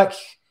liked, like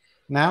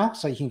now,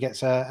 so you can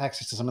get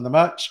access to some of the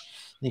merch,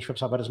 Niche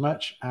Website Builders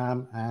merch,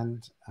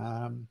 and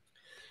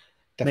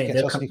definitely get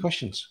to ask any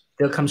questions.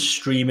 They'll come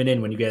streaming in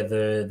when you get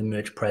the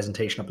merch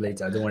presentation up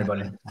later. Don't worry about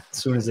it. As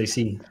soon as they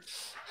see.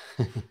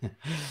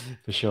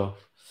 For sure.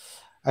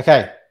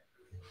 Okay,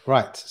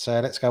 right.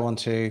 So let's go on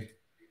to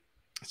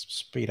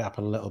speed up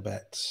a little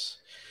bit.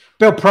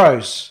 Build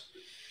pros.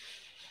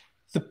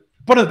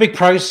 One of the big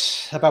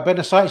pros about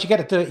building a site is you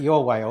get to do it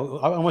your way. I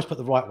almost put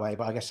the right way,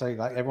 but I guess like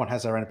everyone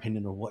has their own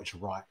opinion of what is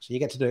right. So you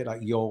get to do it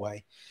like your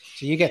way.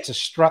 So you get to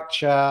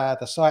structure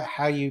the site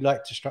how you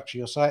like to structure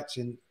your sites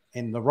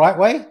in the right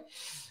way,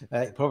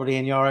 probably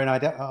in your own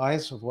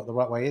eyes of what the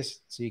right way is.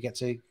 So you get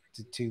to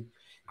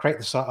create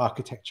the site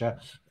architecture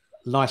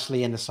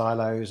nicely in the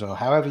silos, or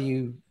however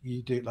you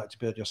do like to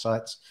build your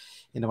sites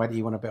in the way that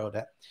you want to build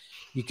it.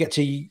 You get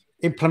to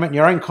implement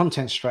your own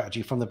content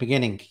strategy from the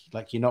beginning.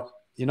 Like you're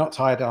not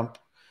tied up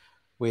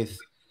with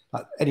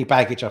like any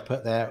baggage I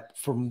put there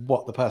from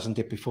what the person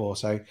did before.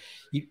 So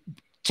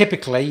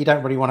typically you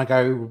don't really want to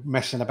go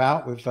messing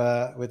about with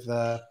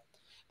the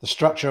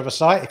structure of a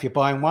site if you're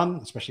buying one,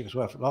 especially if it's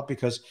worth a lot,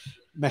 because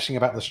messing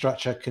about the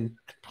structure can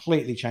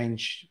completely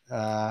change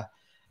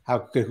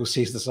how Google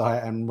sees the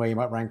site and where you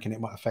might rank, and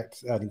it might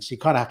affect earnings. So you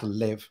kind of have to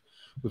live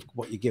with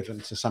what you're given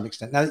to some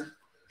extent. Now,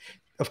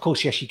 of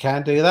course, yes, you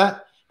can do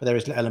that, but there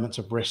is elements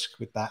of risk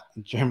with that.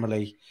 And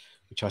generally,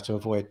 we try to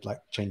avoid like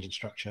changing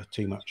structure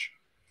too much.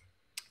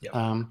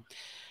 Yeah.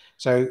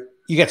 So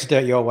you get to do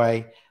it your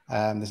way.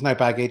 There's no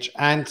baggage,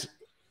 and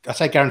I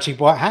say guaranteed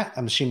white hat.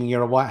 I'm assuming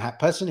you're a white hat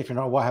person. If you're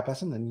not a white hat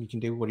person, then you can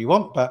do what you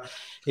want. But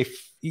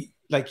if you,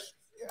 like,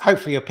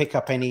 hopefully you'll pick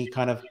up any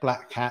kind of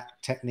black hat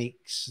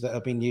techniques that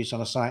have been used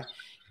on a site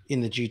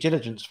in the due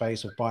diligence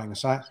phase of buying a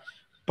site.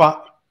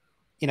 But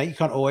you know, you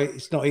can't always.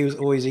 It's not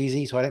always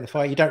easy to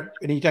identify. You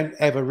don't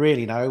ever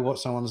really know what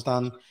someone's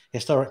done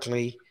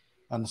historically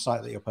on the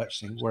site that you're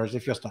purchasing. Whereas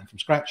if you're starting from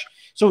scratch,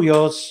 it's all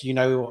yours. You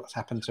know what's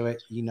happened to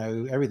it. You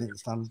know everything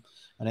that's done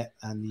on it,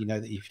 and you know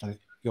that you've done it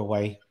your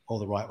way or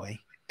the right way.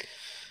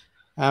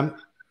 Yeah,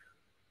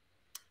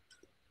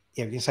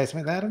 you can say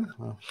something there, Adam?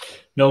 Or...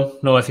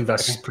 No, I think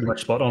that's pretty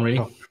much spot on,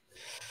 really.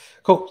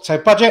 Cool. So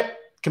budget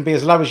can be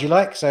as low as you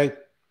like. So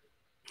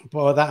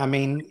by that I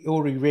mean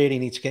all we really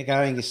need to get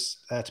going is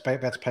to be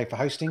able to pay for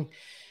hosting,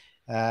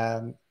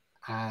 and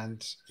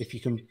if you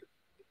can,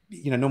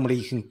 you know, normally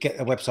you can get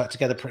a website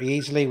together pretty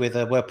easily with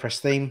a WordPress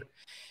theme.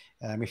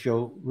 If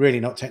you're really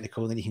not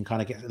technical, then you can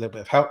kind of get a little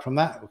bit of help from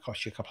that. It will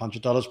cost you a couple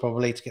 $100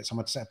 probably to get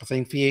someone to set up a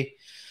theme for you.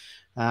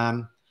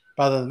 But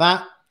other than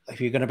that, if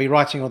you're going to be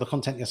writing all the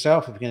content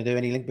yourself, if you're going to do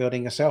any link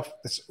building yourself,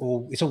 it's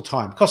all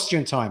time. It costs you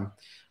in time,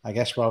 I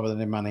guess, rather than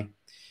in money.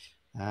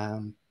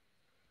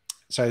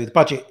 So the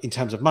budget in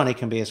terms of money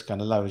can be as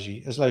kind of low as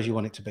you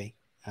want it to be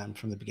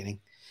from the beginning.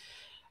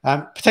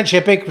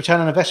 Potentially a big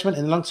return on investment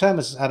in the long term,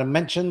 as Adam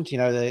mentioned. You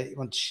know,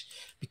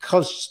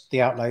 because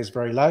the outlay is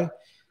very low.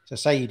 So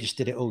say you just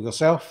did it all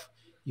yourself,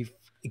 you've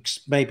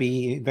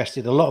maybe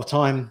invested a lot of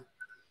time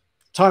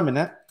in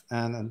that,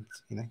 and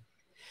you know,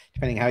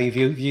 depending how you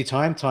view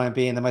time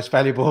being the most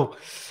valuable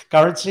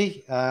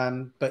currency.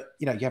 But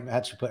you know, you haven't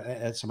had to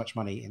put so much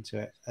money into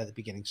it at the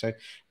beginning. So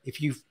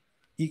if you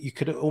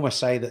could almost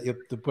say that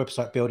the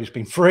website build has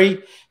been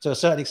free to a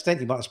certain extent.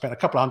 You might have spent a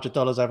couple of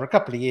 $100 over a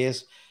couple of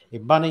years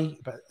in money,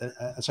 but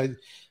so you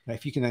know,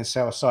 if you can then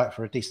sell a site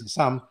for a decent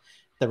sum,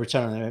 the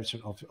return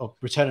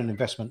on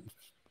investment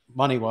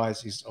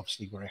money-wise is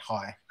obviously very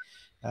high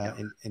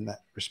in that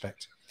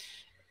respect.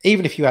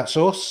 Even if you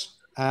outsource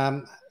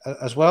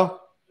as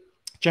well,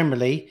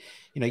 generally,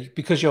 you know,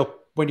 because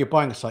when you're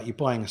buying a site, you're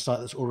buying a site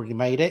that's already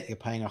made it. You're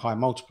paying a high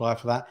multiplier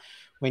for that.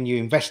 When you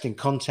invest in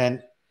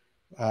content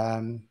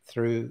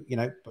through, you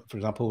know, for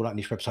example, like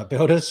niche website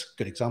builders,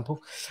 good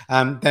example,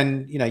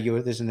 then you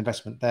know there's an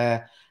investment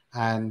there,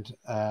 and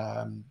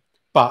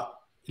but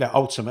you know,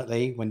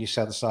 ultimately, when you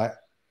sell the site,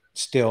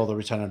 still the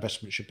return on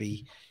investment should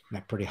be, you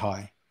know, pretty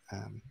high,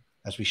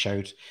 as we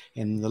showed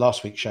in the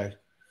last week's show.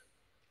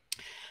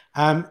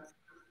 And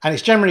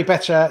it's generally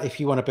better if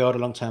you want to build a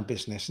long-term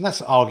business, and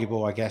that's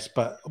arguable, I guess.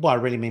 But what I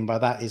really mean by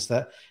that is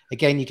that,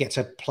 again, you get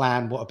to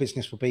plan what a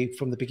business will be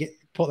from the beginning,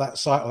 what that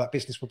site or that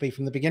business will be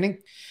from the beginning.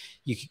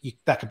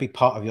 That could be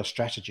part of your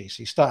strategy.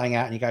 So you're starting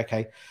out and you go,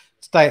 okay,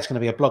 today it's going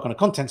to be a blog on a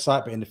content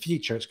site, but in the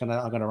future I'm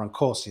going to run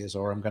courses,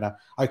 or I'm going to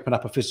open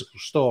up a physical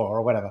store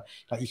or whatever.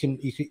 Like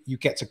you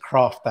get to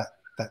craft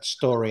that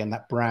story and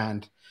that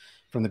brand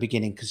from the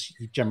beginning, because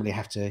you generally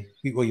have to,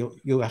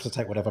 you'll have to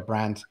take whatever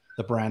brand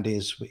the brand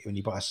is when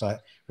you buy a site,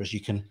 whereas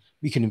you can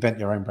invent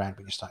your own brand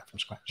when you start from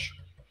scratch.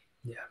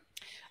 Yeah.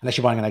 Unless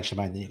you're buying an H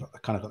domain, then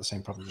you've kind of got the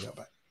same problem you got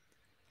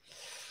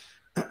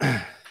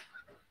back.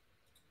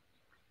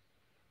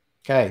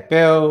 Okay,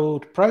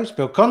 build pros,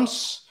 build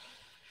cons.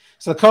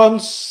 So the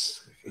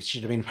cons, it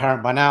should have been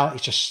apparent by now.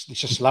 It's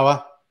just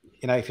slower.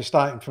 You know, if you're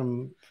starting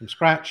from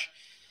scratch,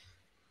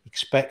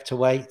 expect to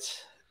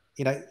wait,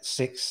 you know,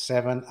 6,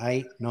 7,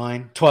 8,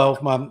 9,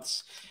 12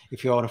 months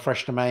if you're on a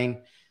fresh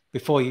domain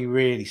before you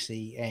really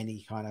see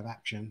any kind of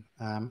action.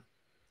 And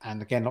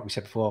again, like we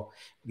said before,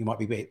 you might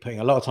be putting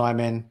a lot of time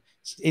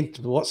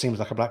into what seems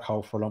like a black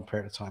hole for a long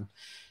period of time.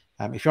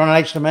 If you're on an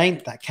H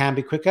domain, that can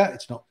be quicker.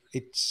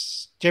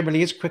 It's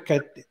generally is quicker,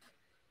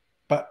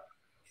 but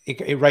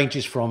it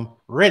ranges from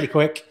really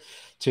quick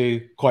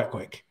to quite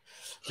quick.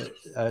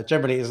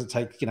 Generally, it doesn't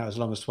take, you know, as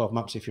long as 12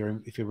 months if you're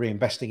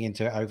reinvesting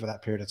into it over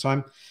that period of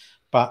time.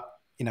 But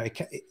you know,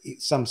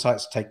 some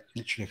sites take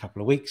literally a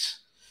couple of weeks.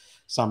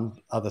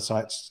 Some other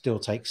sites still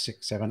take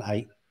 6, 7,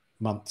 8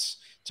 months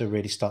to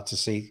really start to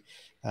see,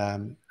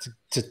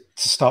 to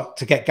start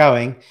to get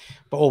going.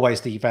 But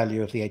always the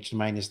value of the H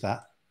domain is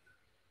that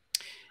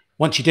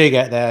once you do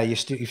get there, you've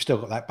still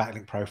got that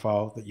backlink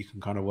profile that you can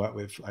kind of work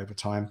with over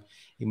time.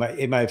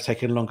 It may have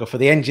taken longer for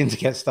the engine to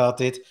get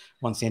started.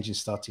 Once the engine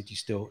started, you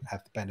still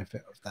have the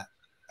benefit of that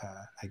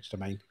H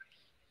domain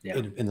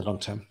in the long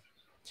term.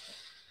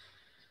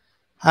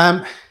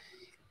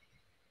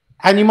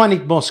 And you might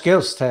need more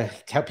skills to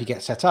help you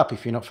get set up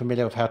if you're not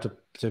familiar with how to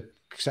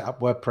set up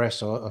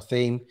WordPress or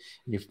theme.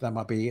 That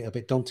might be a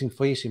bit daunting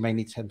for you, so you may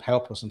need some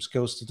help or some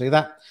skills to do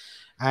that.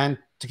 And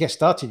to get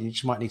started, you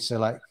just might need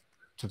to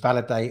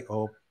validate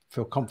or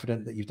feel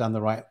confident that you've done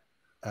the right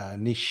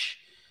niche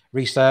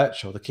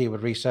research or the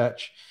keyword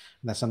research.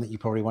 And that's something you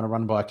probably want to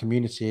run by a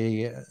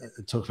community,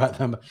 talk about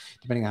them,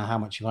 depending on how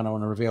much you want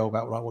to reveal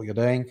about what you're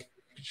doing,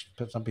 which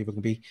some people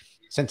can be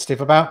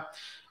sensitive about.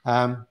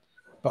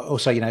 but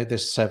also,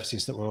 there's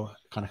services that will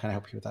kind of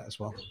help you with that as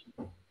well.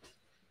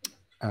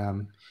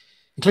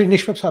 Including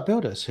niche website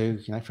builders who,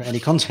 for any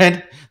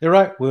content, they're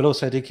right. We'll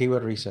also do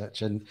keyword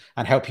research and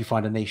help you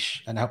find a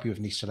niche and help you with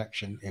niche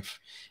selection if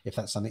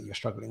that's something you're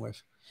struggling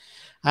with.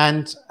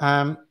 And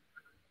another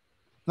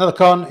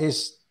con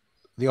is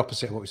the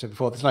opposite of what we said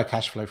before. There's no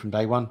cash flow from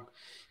day one.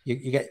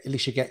 You get at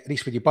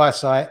least when you buy a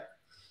site,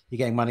 you're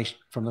getting money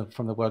from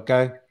the word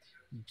go.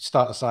 You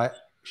start a site,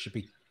 should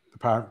be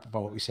apparent by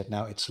what we said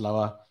now. It's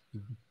slower.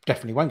 You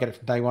definitely won't get it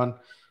from day one,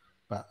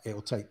 but it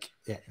will take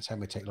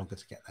longer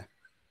to get there.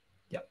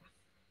 Yep.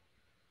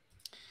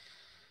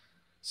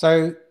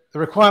 So the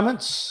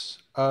requirements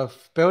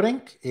of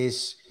building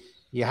is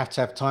you have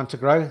to have time to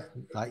grow.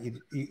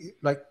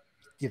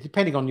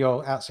 Depending on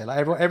your outset, like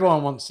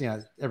everyone wants,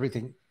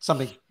 everything,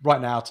 something right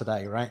now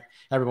today, right?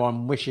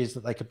 Everyone wishes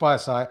that they could buy a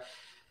site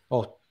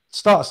or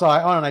start a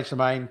site on an H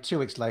domain. 2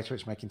 weeks later,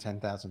 it's making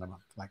 10,000 a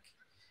month. Like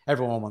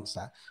everyone wants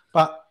that.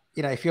 But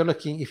if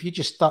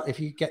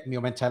you get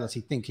your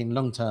mentality thinking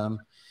long term,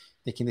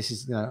 thinking this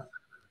is,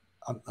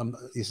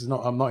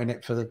 I'm not in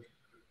it for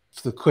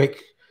the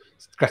quick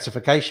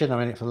gratification. I'm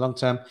in it for the long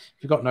term. If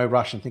you've got no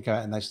rush and think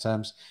about it in those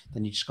terms,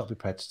 then you just got to be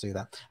prepared to do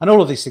that. And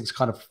all of these things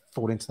kind of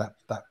fall into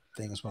that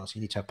thing as well. So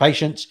you need to have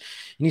patience.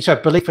 You need to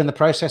have belief in the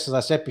process, as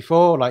I said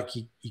before. Like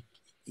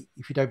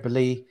if you don't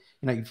believe,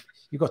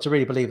 you've got to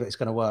really believe that it's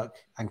going to work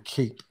and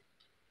keep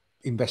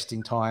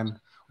investing time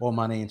or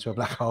money into a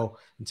black hole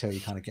until you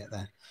kind of get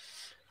there.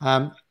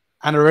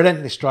 And a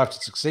relentless drive to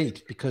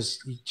succeed, because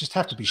you just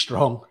have to be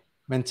strong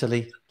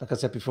mentally. Like I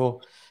said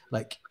before,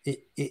 like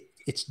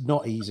it's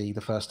not easy the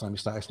first time you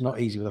start. It's not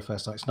easy with the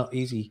first time. It's not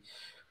easy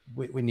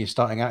when you're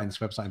starting out in this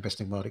website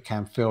investing world. It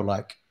can feel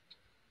like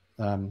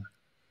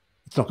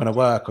it's not going to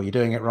work or you're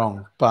doing it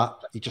wrong,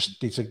 but you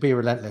just need to be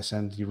relentless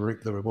and you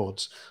reap the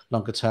rewards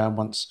longer term.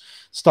 Once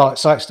site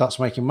starts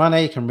making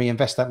money, you can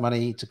reinvest that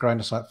money to growing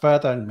the site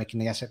further and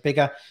making the asset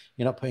bigger.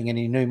 You're not putting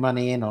any new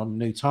money in or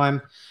new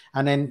time.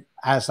 And then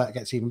as that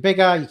gets even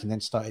bigger, you can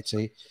then start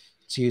to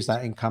use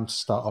that income to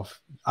start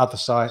off other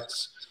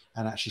sites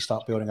and actually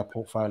start building a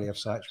portfolio of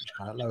sites, which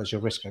kind of lowers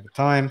your risk over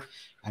time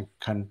and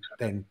can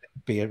then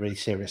be a really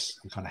serious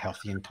and kind of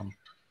healthy income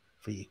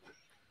for you.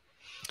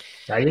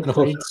 Yeah, I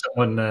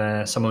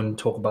heard someone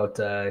talk about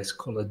it's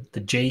called the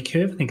J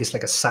curve. I think it's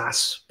like a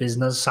SaaS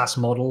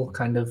model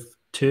kind of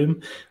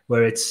term,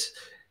 where it's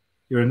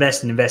you're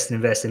investing,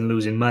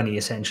 losing money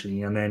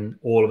essentially, and then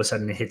all of a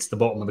sudden it hits the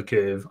bottom of the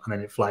curve, and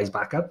then it flies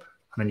back up,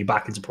 and then you're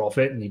back into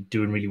profit, and you're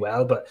doing really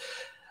well. But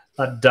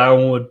that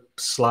downward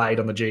slide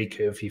on the J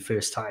curve for your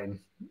first time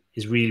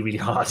is really, really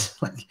hard.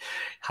 Like, you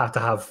have to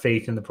have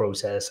faith in the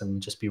process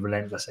and just be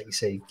relentless, like you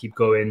say, keep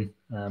going.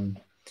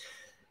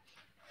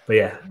 But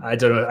yeah, I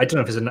don't know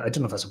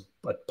if that's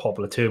a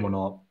popular term or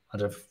not. I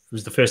don't know if it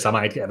was the first time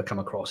I'd ever come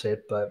across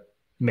it, but it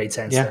made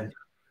sense then.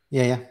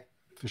 Yeah,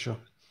 for sure.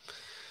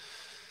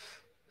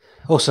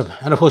 Awesome.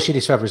 And of course, you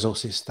need to have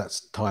resources.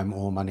 That's time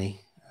or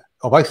money,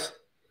 or both.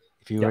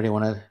 If you really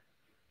want to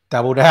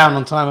double down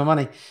on time and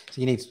money,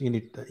 so you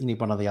need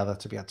one or the other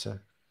to be able to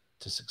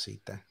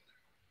succeed there.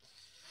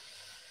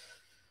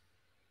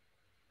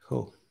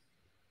 Cool.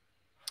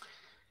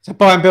 So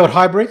buy and build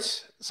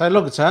hybrids. So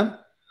longer term,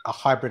 a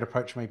hybrid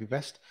approach may be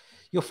best.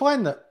 You'll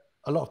find that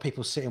a lot of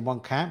people sit in one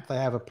camp. They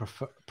have a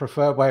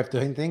preferred way of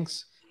doing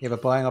things, either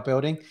buying or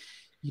building.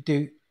 You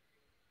do,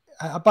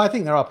 but I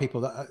think there are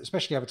people that,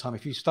 especially over time,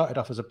 if you started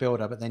off as a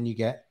builder, but then you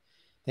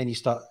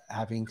start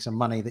having some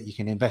money that you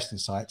can invest in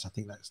sites. I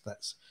think that's.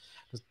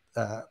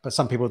 But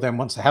some people then,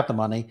 once they have the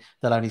money,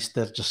 they'll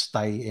just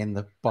stay in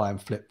the buy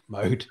and flip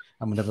mode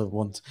and will never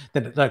want.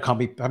 Then they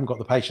haven't got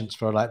the patience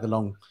for like the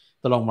long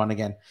run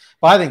again.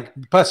 But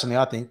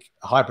I think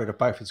a hybrid of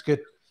both is good.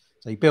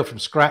 So you build from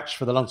scratch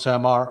for the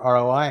long-term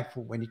ROI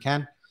for when you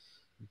can.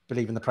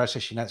 Believe in the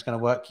process, it's going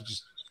to work. You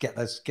just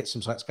get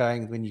some sites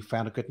going when you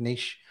found a good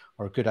niche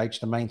or a good age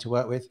domain to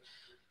work with.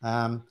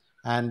 And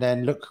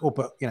then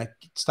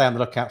stay on the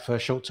lookout for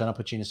short-term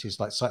opportunities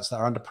like sites that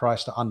are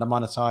underpriced or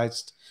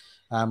under-monetized,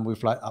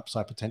 with like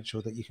upside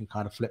potential that you can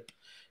kind of flip,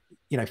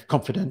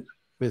 confident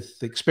with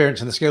the experience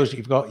and the skills that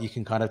you've got, you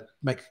can kind of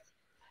make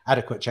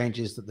adequate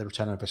changes that the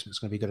return on investment is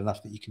going to be good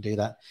enough that you can do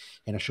that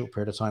in a short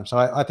period of time. So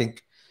I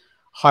think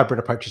hybrid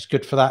approach is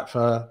good for that,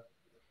 for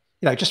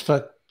just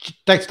for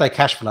day-to-day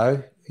cash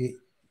flow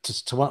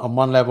on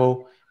one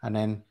level, and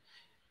then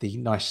the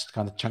nice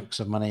kind of chunks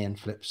of money and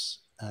flips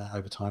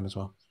over time as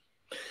well.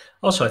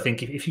 Also, I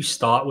think if you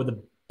start with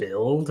a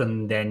build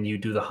and then you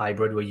do the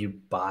hybrid where you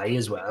buy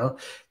as well,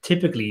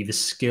 typically the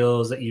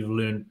skills that you've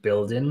learned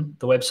building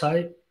the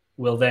website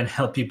will then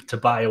help you to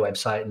buy a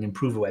website and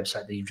improve a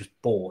website that you just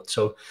bought.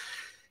 So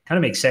kind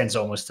of makes sense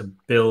almost to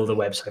build a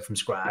website from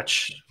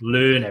scratch,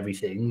 learn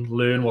everything,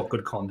 learn what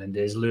good content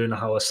is, learn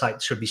how a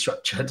site should be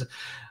structured. And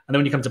then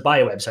when you come to buy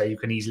a website, you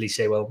can easily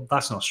say, well,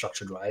 that's not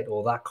structured right,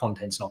 or that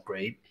content's not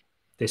great.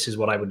 This is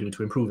what I would do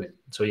to improve it.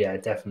 So yeah,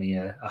 definitely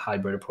a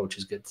hybrid approach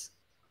is good.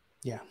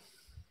 Yeah.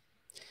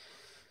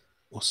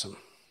 Awesome.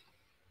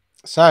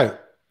 So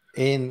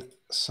in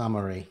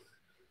summary,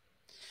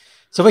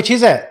 so which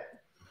is it?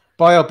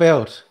 Buy or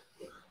build?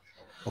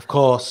 Of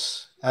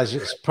course, as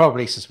it's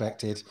probably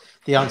suspected,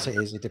 the answer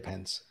is it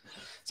depends.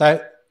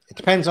 So it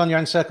depends on your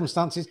own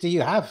circumstances. Do you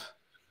have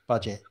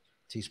budget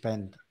to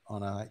spend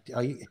on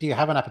do you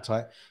have an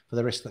appetite for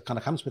the risk that kind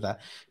of comes with that?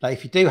 Like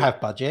if you do have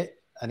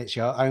budget and it's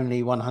your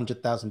only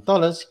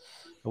 $100,000,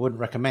 I wouldn't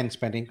recommend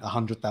spending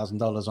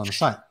 $100,000 on a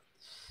site.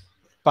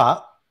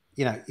 But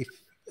if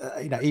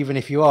even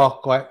if you are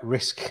quite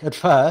risk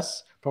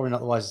adverse, probably not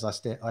the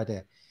wisest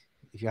idea.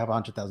 If you have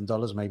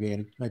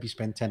 $100,000, maybe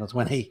spend 10 or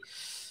 20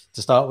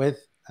 to start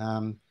with,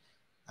 and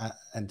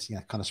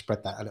kind of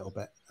spread that a little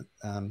bit.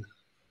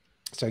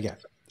 So yeah,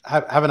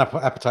 have an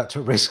appetite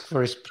to risk to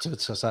a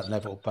certain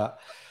level, but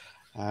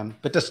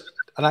just,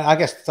 and I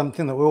guess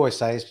something that we always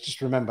say is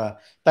just remember,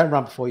 don't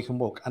run before you can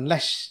walk.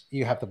 Unless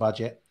you have the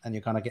budget and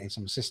you're kind of getting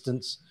some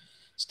assistance,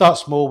 start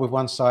small with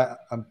one site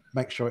and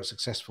make sure it's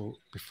successful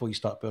before you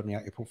start building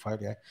out your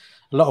portfolio.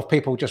 A lot of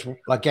people just,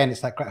 again,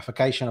 it's that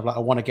gratification of like, I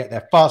want to get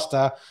there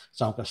faster,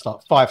 so I'm going to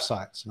start 5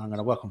 sites and I'm going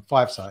to work on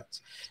 5 sites.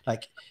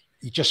 Like,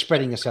 you're just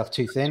spreading yourself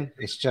too thin.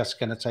 It's just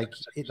going to take,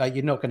 like,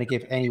 you're not going to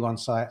give any one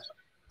site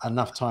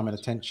enough time and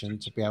attention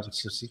to be able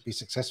to be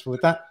successful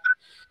with that.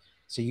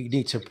 So you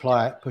need to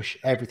push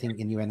everything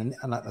in you in.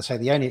 And like I say,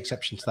 the only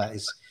exception to that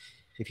is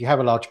if you have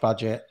a large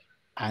budget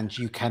and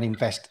you can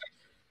invest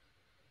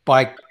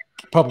by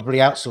probably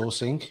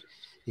outsourcing.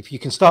 If you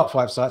can start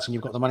 5 sites and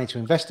you've got the money to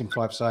invest in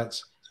 5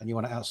 sites and you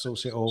want to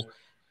outsource it all,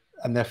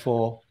 and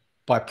therefore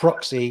by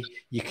proxy,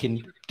 you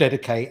can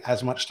dedicate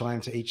as much time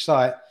to each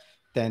site,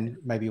 then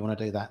maybe you want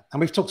to do that. And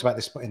we've talked about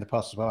this in the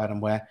past as well, Adam,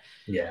 where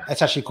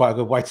it's actually quite a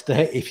good way to do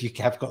it if you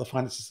have got the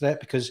finances to do it,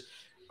 because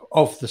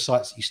of the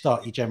sites that you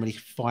start, you generally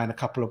find a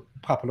couple of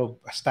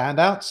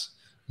standouts,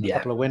 a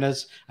couple of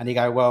winners, and you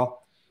go,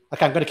 well,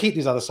 okay, I'm going to keep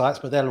these other sites,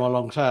 but they're more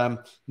long term.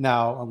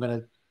 Now I'm going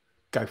to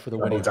go for the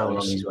winning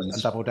horse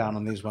and double down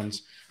on these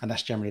ones, and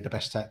that's generally the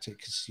best tactic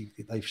because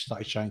they've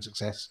started showing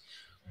success.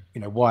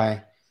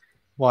 Why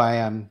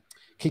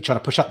keep trying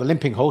to push up the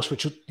limping horse,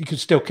 which you could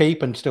still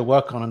keep and still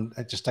work on,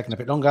 and just taking a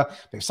bit longer.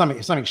 But if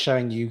something's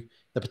showing you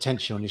the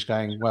potential, and you're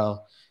going,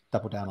 well,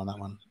 double down on that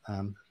one.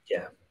 And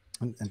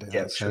do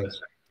that. Sure. You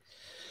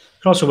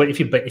can also,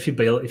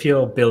 if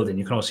you're building,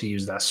 you can also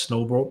use that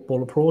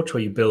snowball approach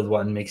where you build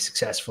one, make it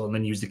successful, and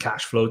then use the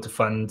cash flow to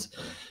fund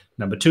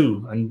number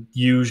 2. And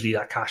usually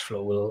that cash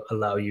flow will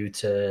allow you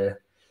to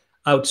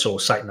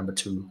outsource site number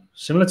 2.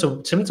 Similar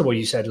to what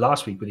you said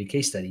last week with your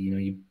case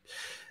study.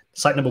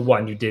 Site number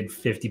 1, you did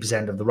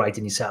 50% of the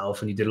writing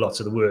yourself and you did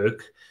lots of the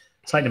work.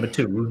 Site number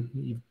 2,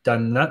 you've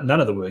done none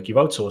of the work. You've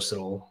outsourced it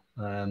all.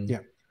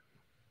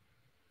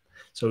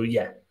 So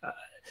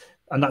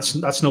and that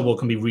snowball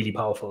can be really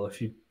powerful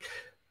if you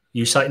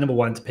use site number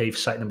 1 to pay for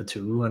site number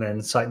 2, and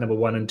then site number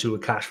 1 and 2 are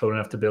cash flow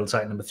enough to build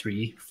site number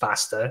 3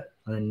 faster.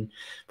 And then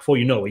before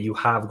you know it, you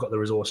have got the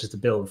resources to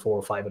build 4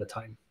 or 5 at a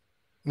time.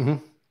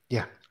 Mm-hmm.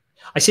 Yeah.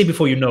 I say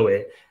before you know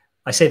it,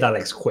 I say that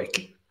like it's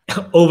quick.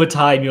 Over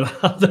time, you'll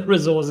have the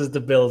resources to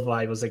build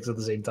 5 or 6 at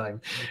the same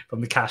time from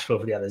the cash flow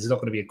for the others. It's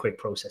not going to be a quick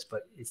process,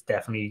 but it's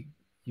definitely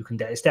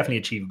it's definitely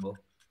achievable.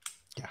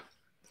 Yeah,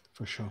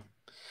 for sure.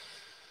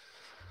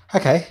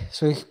 Okay,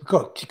 so we've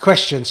got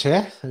questions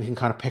here that we can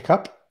kind of pick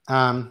up.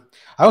 I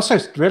also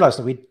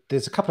realised that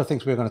there's a couple of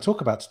things we were going to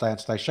talk about today on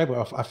today's show,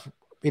 but I've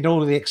in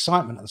all of the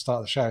excitement at the start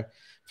of the show,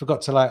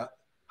 forgot to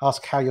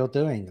ask how you're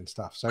doing and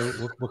stuff. So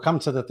we'll come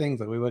to the things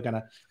that we were going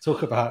to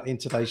talk about in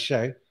today's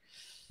show.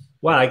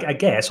 Well, I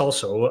guess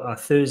also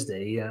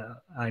Thursday,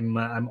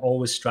 I'm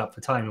always strapped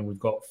for time, and we've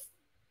got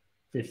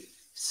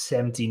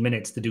 17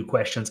 minutes to do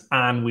questions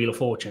and Wheel of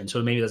Fortune.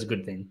 So maybe that's a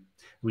good thing.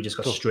 We just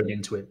got straight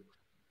into it.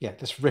 Yeah,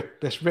 let's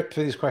rip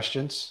through these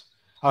questions.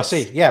 I'll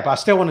see. Yeah, but I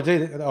still want to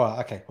do it. Oh,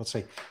 okay. We'll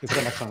see. If we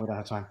don't have time, we don't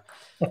have time.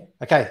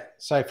 Okay.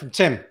 So from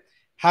Tim,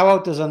 how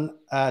old does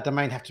a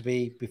domain have to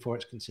be before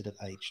it's considered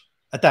aged?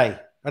 A day,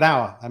 an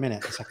hour, a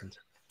minute, a second.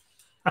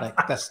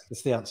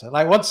 That's the answer.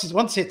 Like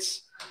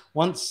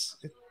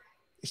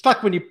it's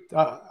like when you.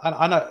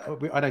 I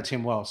know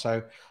Tim well,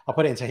 so I'll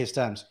put it into his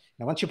terms.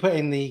 Now, once you put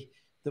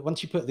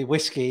the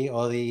whiskey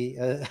or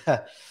the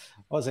what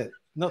was it?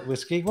 Not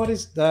whiskey. What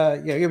is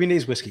the? Yeah, I mean, it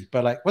is whiskey.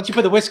 But once you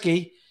put the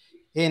whiskey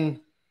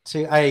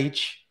into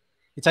age,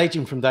 it's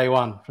aging from day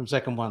one, from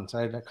second one.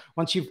 So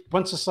once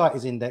a site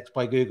is indexed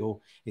by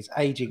Google, it's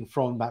aging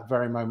from that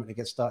very moment it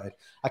gets started.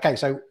 Okay,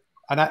 so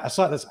a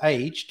site that's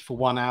aged for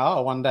 1 hour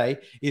or 1 day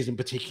isn't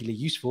particularly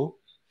useful,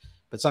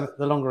 but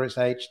the longer it's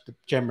aged,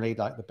 generally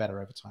the better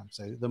over time.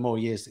 So the more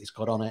years that it's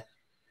got on it,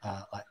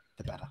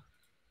 the better.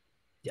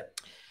 Yeah.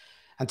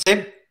 And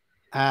Tim,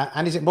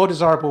 and is it more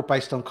desirable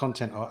based on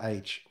content or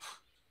age?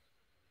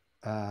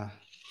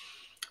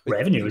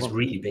 Revenue is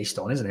really based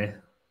on, isn't it?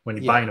 When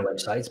you're buying a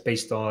website,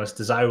 it's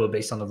desirable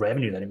based on the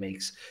revenue that it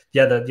makes.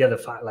 The other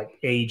fact, like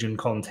age and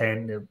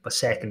content, are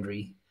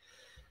secondary.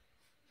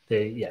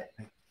 The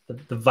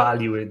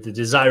value, the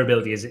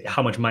desirability is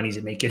how much money is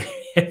it making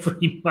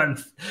every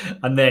month,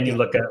 and then you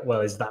look at,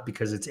 well, is that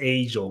because it's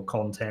age or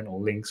content or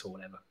links or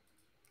whatever?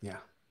 Yeah,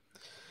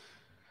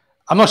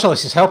 I'm not sure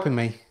this is helping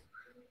me.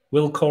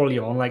 We'll call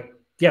you on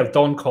Yeah,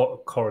 Don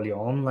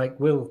Corleone, like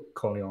Will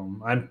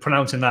Corleone. I'm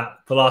pronouncing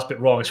that the last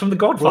bit wrong. It's from The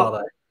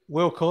Godfather.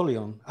 Will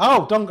Corleone.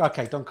 Oh, Don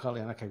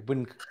Corleone. Okay,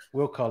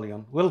 Will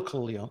Corleone. Will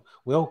Corleone.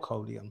 Will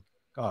Corleone.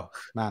 Oh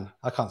man,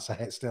 I can't say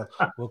it still.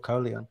 Will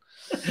Corleone.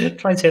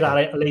 Try and say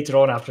that later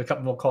on after a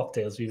couple more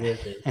cocktails we've had.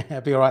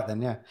 It'll be all right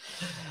then, yeah.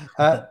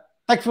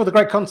 Thank you for all the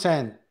great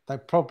content. No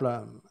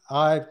problem.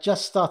 I've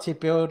just started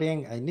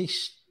building a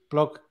niche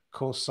blog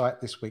course site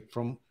this week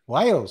from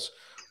Wales.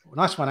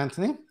 Nice one,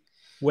 Anthony.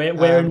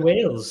 Where in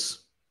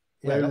Wales?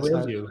 Where in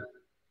Wales are you?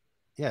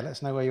 Yeah, let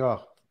us know where you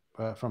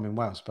are from in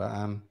Wales. But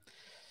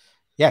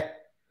yeah,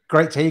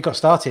 great to hear you got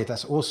started.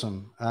 That's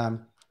awesome.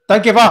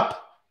 Don't give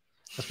up,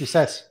 as we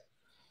said.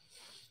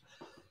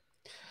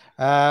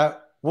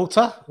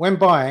 Walter, when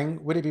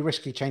buying, would it be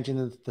risky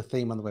changing the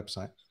theme on the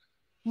website?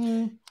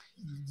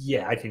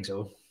 Yeah, I think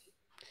so.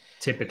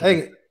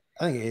 Typically.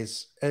 I think it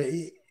is.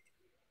 If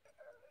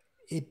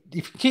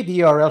you keep the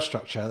URL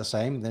structure the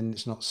same, then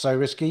it's not so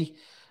risky,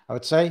 I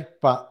would say.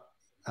 But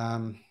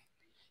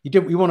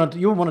you want to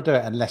do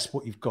it unless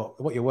what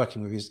you're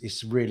working with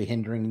is really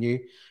hindering you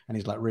and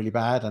is like really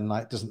bad and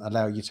like doesn't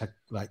allow you to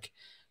like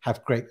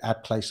have great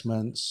ad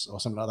placements or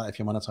something like that. If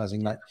you're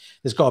monetizing, like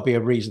there's got to be a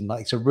reason.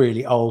 Like it's a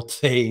really old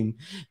theme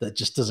that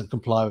just doesn't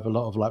comply with a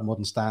lot of like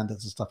modern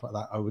standards and stuff like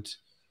that. I would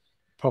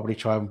probably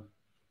try and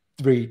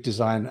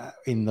redesign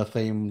in the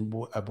theme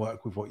and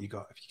work with what you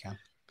got if you can.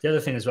 The other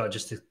thing as well,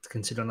 just to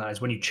consider on that, is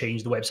when you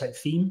change the website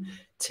theme,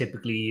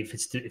 typically if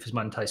it's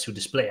monetized through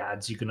display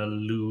ads, you're going to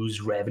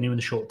lose revenue in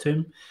the short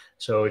term.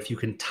 So if you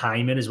can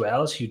time it as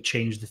well, so you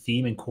change the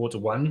theme in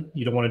Q1,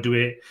 you don't want to do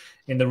it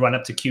in the run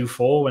up to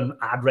Q4 when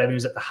ad revenue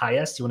is at the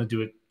highest. You want to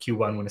do it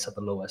Q1 when it's at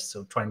the lowest.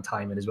 So try and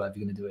time it as well if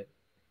you're going to do it.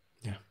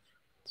 Yeah,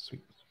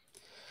 sweet.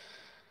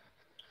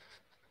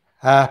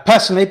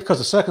 Personally, because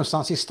of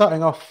circumstances,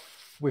 starting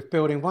off with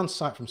building one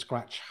site from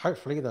scratch,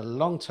 hopefully the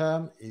long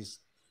term is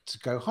to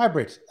go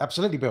hybrid.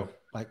 Absolutely, Bill.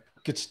 Like,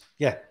 good.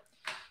 Yeah,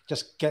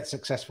 just get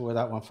successful with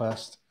that one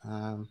first.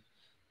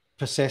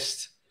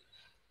 Persist,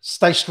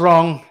 stay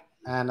strong,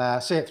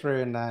 and see it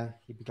through. And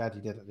you'd be glad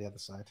you did it the other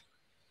side.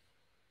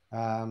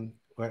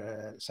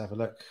 Let's have a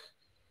look.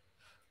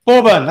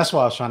 Bourbon. That's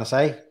what I was trying to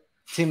say.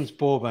 Tim's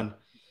Bourbon.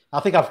 I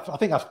think I've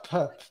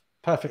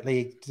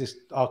perfectly just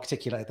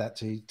articulated that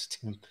to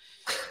Tim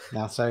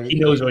now. So he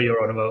knows what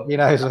you're on about. He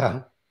knows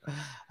well.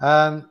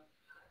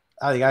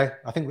 There you go.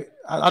 I think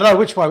I don't know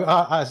which way.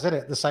 I said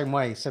it the same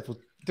way, several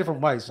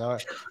different ways. So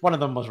one of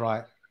them was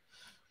right.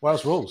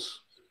 Welsh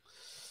rules.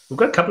 We've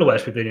got a couple of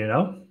Welsh people in here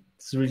now.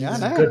 It's really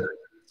good.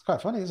 It's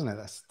quite funny, isn't it?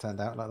 That's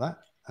turned out like that.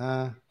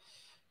 And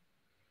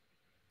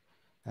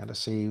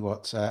let's see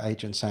what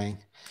Adrian's saying.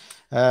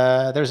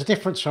 There is a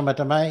difference from a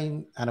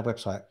domain and a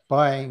website.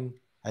 Buying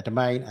a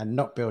domain and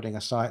not building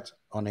a site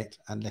on it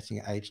and letting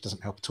it age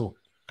doesn't help at all.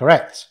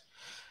 Correct.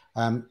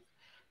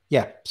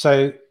 Yeah.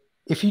 So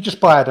if you just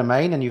buy a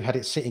domain and you've had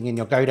it sitting in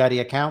your GoDaddy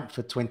account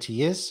for 20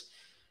 years,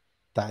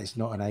 that is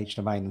not an aged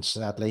domain,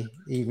 sadly,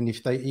 even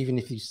if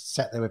you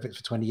sat there with it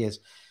for 20 years.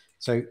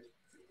 So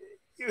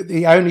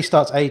it only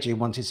starts aging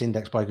once it's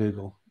indexed by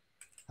Google,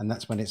 and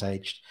that's when it's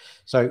aged.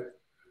 So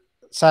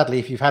sadly,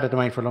 if you've had a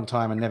domain for a long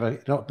time and never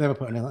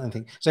put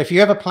anything. So if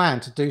you ever plan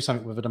to do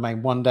something with a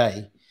domain one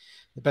day,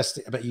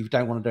 but you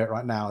don't want to do it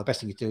right now, the best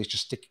thing you do is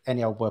just stick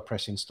any old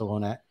WordPress install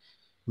on it.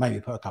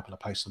 Maybe put a couple of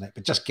posts on it,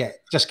 but just get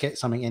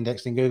something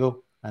indexed in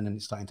Google, and then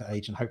it's starting to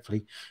age. And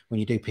hopefully, when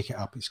you do pick it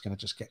up, it's going to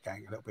just get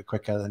going a little bit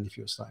quicker than if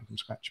you were starting from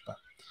scratch. But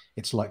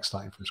it's like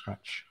starting from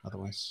scratch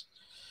otherwise.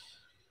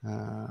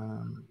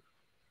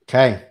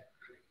 Okay.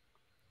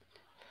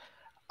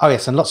 Oh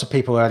yes, and lots of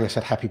people earlier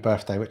said happy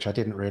birthday, which I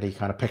didn't really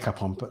kind of pick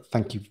up on, but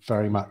thank you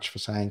very much for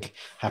saying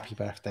happy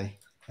birthday,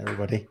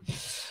 everybody.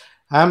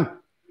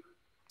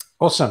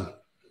 Awesome.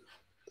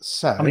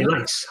 So how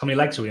many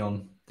likes are we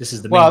on? This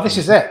is the this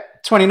is it.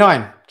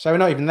 29. So we're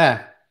not even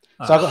there.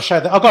 So I've got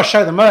to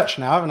show the merch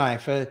now, haven't I?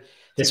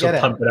 This will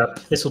pump it up.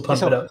 This will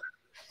pump it up.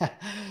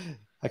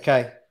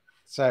 Okay.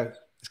 So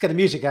let's get the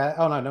music out.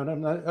 Oh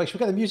no. Oh, should we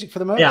get the music for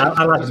the merch? Yeah,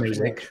 I'll have the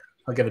music.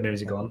 I'll get the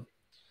music on.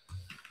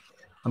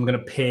 I'm gonna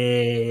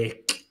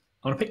pick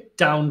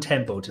down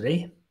tempo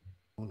today.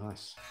 Oh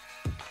nice.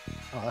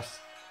 Oh,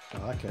 I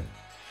like it.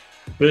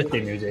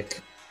 Birthday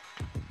music.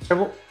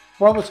 So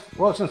what I was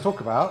going to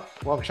talk about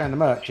while we're showing the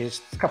merch is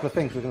a couple of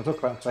things we're going to talk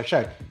about. So I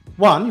showed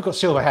one, you've got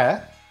silver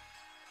hair.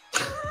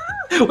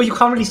 Well, you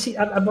can't really see.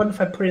 I wonder if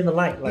I put it in the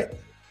light. Like,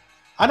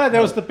 I know there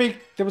was going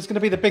to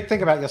be the big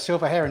thing about your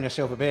silver hair and your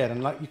silver beard,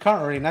 and like you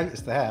can't really notice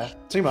the hair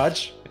too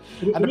much,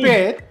 and the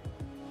beard,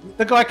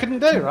 the guy couldn't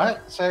do right.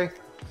 So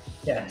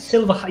yeah,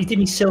 silver. He did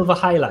me silver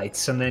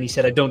highlights, and then he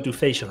said I don't do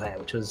facial hair,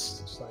 which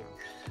was like,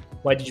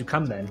 why did you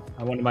come then?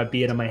 I wanted my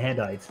beard and my hair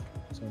dyed.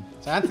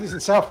 So Anthony's in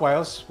South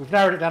Wales. We've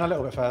narrowed it down a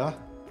little bit further.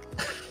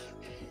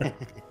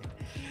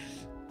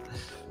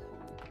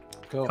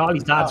 Cool.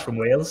 Carly's dad's from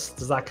Wales.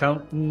 Does that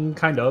count?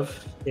 Kind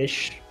of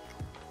ish.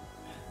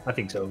 I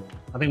think so.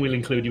 I think we'll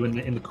include you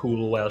in the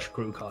cool Welsh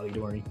crew, Carly.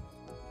 Don't worry.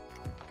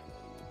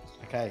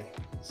 Okay.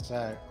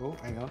 So,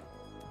 hang on.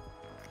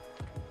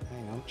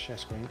 Share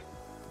screen.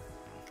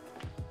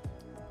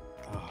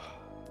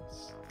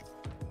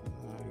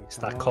 It's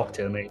that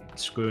cocktail, mate,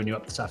 screwing you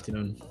up this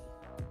afternoon.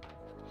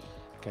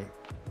 Okay,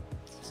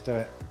 let's do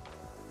it.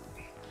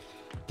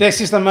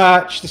 This is the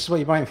merch. This is what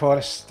you're waiting for.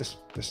 Let's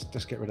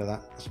get rid of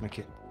that. Let's make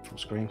it full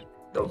screen.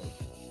 Oh.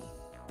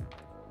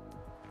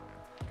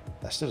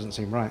 That still doesn't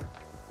seem right.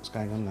 What's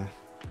going on there?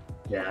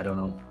 Yeah, I don't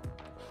know.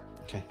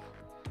 Okay,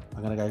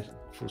 I'm gonna go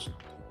full.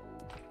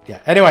 Yeah.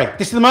 Anyway,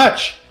 this is the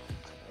merch.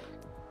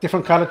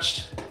 Different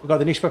colours. We've got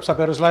the Niche Website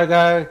Builders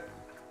logo.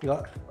 We've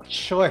got a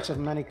choice of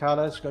many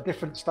colours. We've got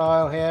different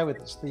style here with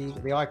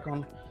the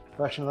icon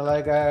version of the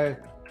logo.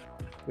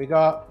 We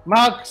got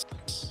mugs.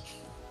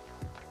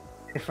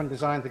 Different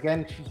designs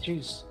again.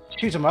 Choose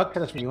a mug.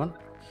 Tell us what you want.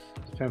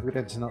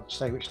 People to not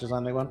say which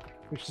design they want,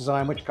 which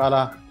design, which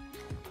colour,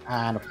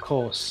 and of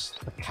course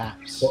the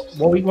caps.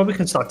 What we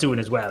can start doing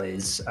as well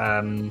is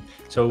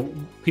so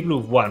people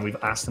who've won, we've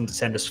asked them to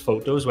send us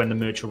photos when the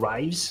merch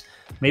arrives.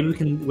 Maybe we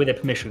can, with their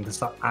permission, can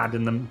start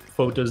adding them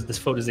photos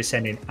they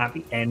send in at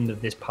the end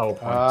of this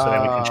PowerPoint, so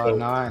then we can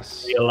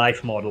show real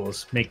life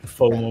models, make the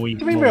phone more. What do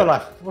you mean real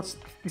life? What's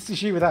this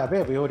issue without a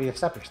beard? We already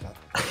established that.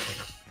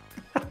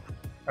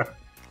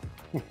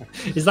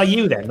 Is that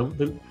you then,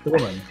 the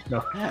woman?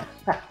 No. I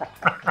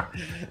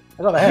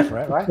got the hair for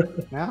it,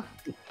 right? Now?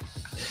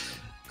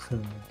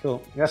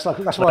 Cool. That's what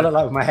I look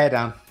like with my hair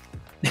down.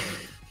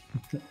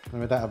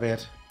 And without a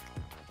beard.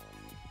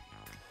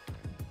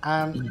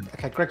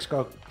 Okay, Greg's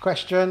got a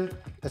question.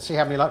 Let's see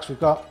how many likes we've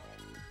got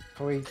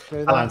before we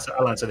do that.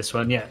 I'll answer this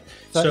one, yeah.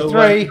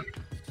 33. So,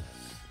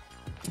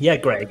 yeah,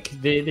 Greg,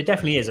 there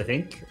definitely is, I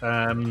think.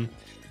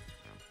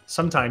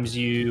 Sometimes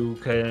you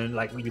can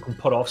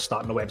put off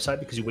starting a website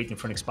because you're waiting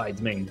for an expired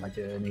domain, like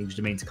an age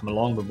domain to come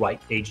along, the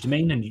right age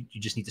domain, and you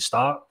just need to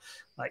start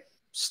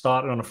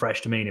it on a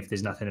fresh domain if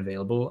there's nothing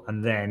available.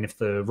 And then if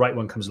the right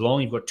one comes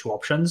along, you've got two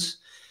options.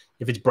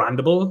 If it's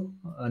brandable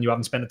and you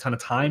haven't spent a ton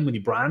of time with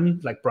your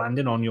brand, like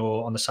branding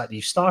on the site that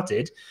you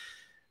started,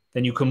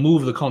 then you can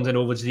move the content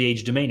over to the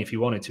age domain if you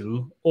wanted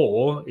to.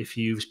 Or if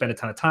you've spent a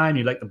ton of time,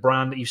 you like the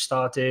brand that you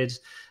started,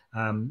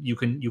 you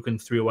can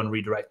 301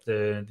 redirect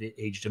the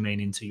age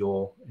domain into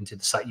the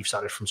site you've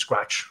started from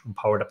scratch and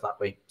power it up that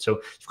way. So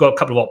you've got a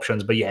couple of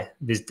options, but yeah,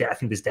 I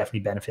think there's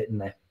definitely benefit in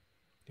there.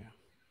 Yeah,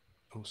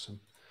 awesome.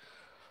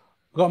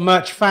 We've got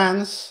merch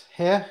fans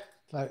here.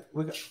 Like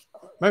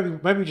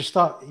maybe we just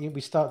start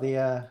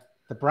the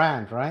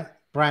brand, right?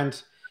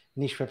 Brand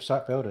Niche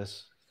Website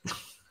Builders.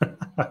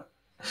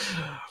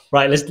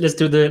 Right, let's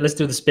do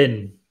the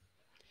spin.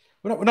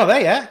 We're not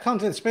there yet.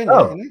 Can't do the spin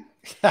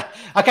yet.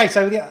 Okay,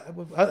 so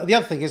the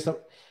other thing is that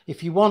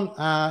if you want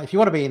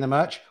to be in the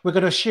merch, we're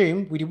going to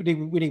assume we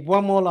need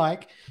one more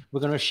like. We're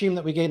going to assume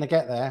that we're going to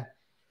get there.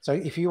 So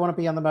if you want to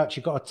be on the merch,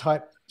 you've got to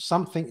type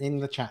something in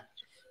the chat.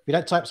 If you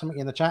don't type something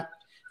in the chat,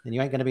 then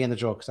you ain't going to be in the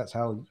draw, because that's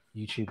how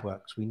YouTube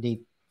works. We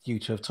need you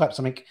to have typed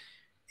something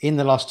in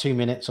the last 2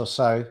 minutes or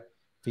so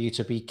for you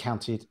to be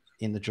counted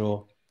in the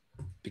draw,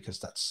 because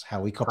that's how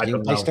we copy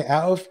and paste it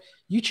out of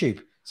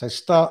YouTube. So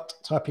start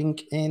typing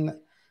in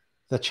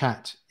the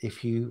chat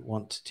if you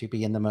want to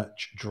be in the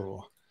merch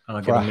draw.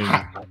 For a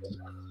hat.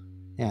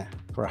 Yeah,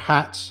 for a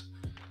hat,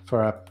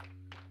 for a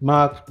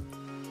mug,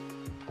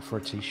 or for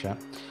a t-shirt.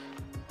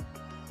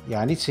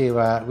 Yeah,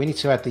 we need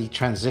to add the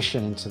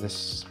transition into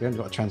this. We haven't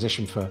got a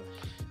transition for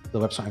the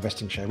Website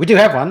Investing Show. We do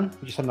have one,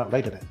 we just haven't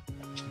uploaded it.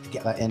 We just need to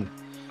get that in.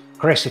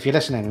 Chris, if you're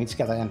listening, we need to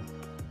get that in.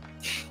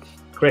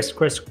 Chris,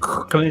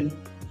 come in.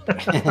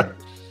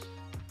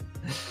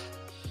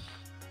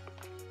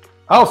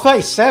 Oh,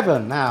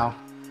 37 now.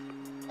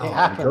 It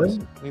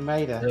happened. We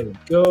made it. There we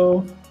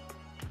go.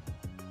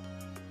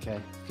 Okay,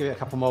 give it a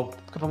couple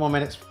more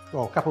minutes,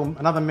 or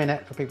another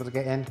minute for people to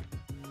get in.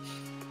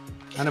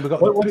 And then we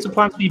got. What's the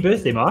plan for your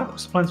birthday, Mark?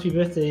 What's the plan for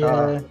your birthday?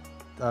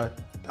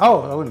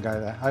 I wouldn't go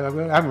there. I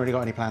haven't really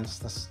got any plans.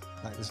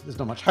 There's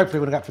not much. Hopefully,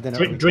 we'll go out for dinner.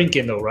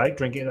 Drinking though, right?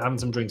 Drinking, having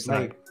some drinks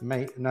tonight.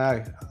 Mate,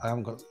 no, I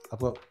haven't got. I've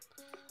got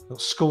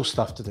school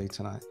stuff to do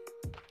tonight.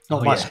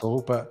 Not my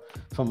school, but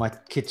for my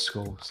kids'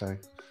 school. So,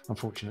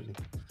 unfortunately.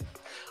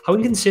 How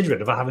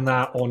inconsiderate of having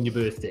that on your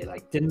birthday?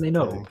 Like, didn't they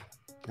know?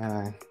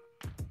 No.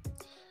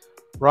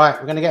 Right,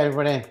 we're going to get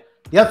everybody in.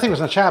 The other thing I was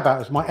going to chat about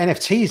was my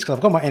NFTs, because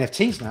I've got my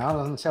NFTs now.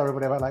 I don't tell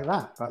everybody about like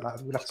that, but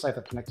we'll have to save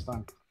that for next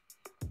time.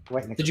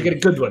 Did you get a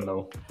good one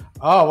though?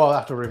 Oh, well, I'll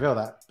have to reveal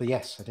that. But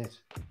yes, I did.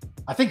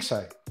 I think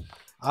so.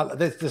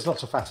 There's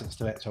lots of facets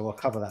to it, so we'll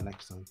cover that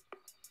next time.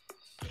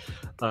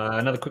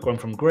 Another quick one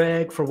from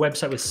Greg. For a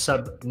website with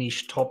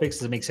sub-niche topics,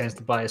 does it make sense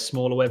to buy a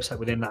smaller website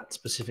within that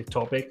specific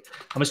topic?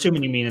 I'm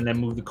assuming you mean and then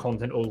move the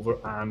content over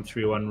and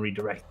 301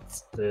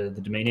 redirect the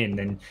domain in.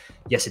 Then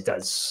yes, it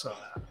does.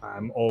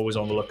 I'm always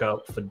on the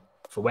lookout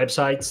for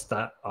websites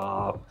that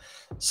are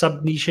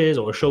sub-niches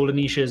or shoulder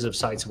niches of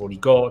sites I've already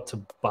got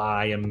to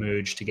buy and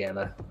merge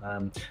together.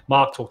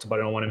 Mark talked about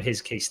it on one of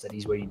his case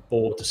studies where he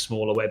bought a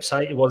smaller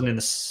website. It wasn't in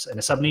a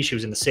sub-niche, it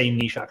was in the same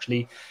niche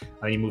actually,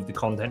 and he moved the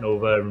content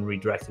over and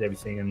redirected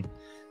everything, and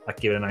that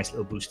gave it a nice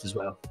little boost as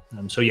well.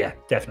 So yeah,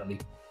 definitely.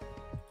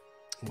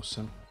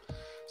 Awesome.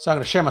 So I'm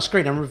going to share my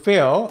screen and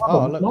reveal.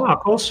 Look.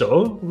 Mark,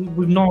 also,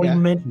 we've not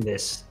even mentioned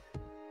this.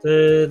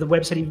 The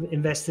website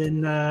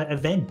investing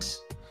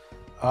event.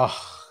 Oh,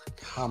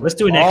 come Let's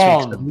do it next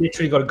week. on. I've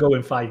literally got to go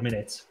in 5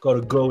 minutes. Got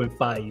to go in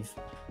 5.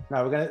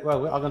 No, I'm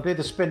gonna do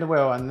the spin the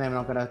wheel, and then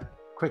I'm gonna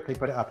quickly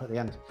put it up at the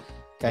end.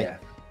 Okay. Yeah.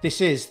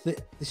 This is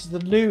the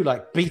new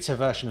like beta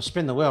version of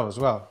Spin the Wheel as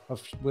well.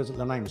 Of Wheels at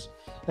the Names.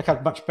 Look how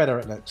much better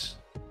it looks.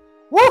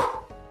 Woo!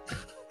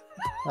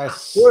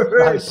 That's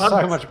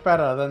so much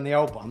better than the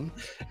old one.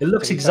 It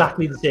looks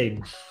exactly the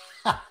same.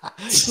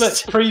 Look,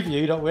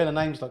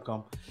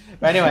 preview.wheelernames.com.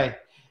 But anyway,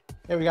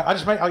 here we go. I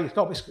just made. Oh,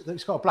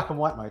 it's got a black and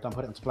white mode. Don't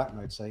put it into black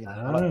mode, so you know.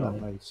 I like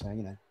black mode, so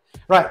you know.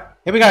 Right,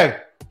 here we go.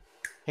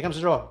 Here comes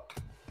the draw.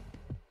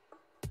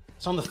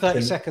 It's on the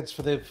 30 seconds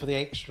for the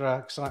extra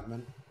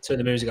excitement. Turn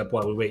the music up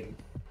while we're waiting.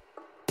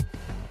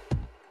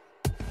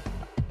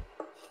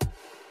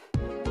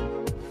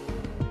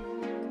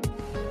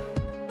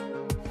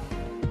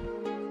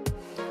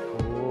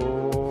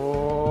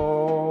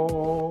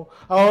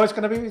 Oh, it's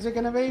gonna be. Is it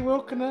gonna be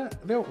Wilcon?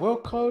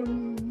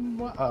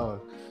 What?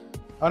 Oh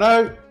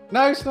no,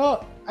 it's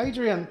not.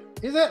 Adrian,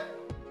 is it?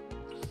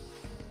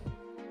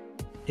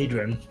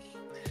 Adrian.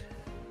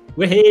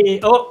 We're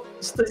here. Oh,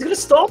 it's gonna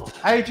stop.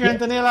 Adrian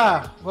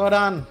Danila, well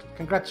done.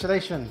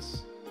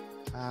 Congratulations.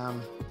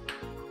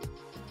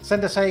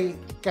 Send us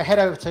head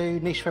over to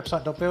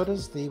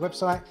nichewebsite.builders, the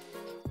website.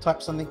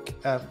 Type something.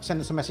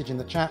 Send us a message in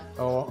the chat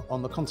or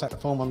on the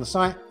contact form on the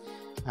site.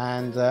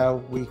 And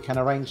we can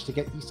arrange to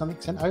get you something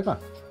sent over.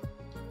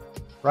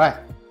 Right,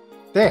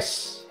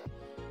 this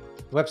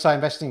website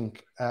investing.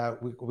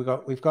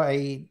 We've got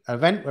a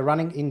event we're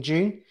running in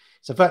June.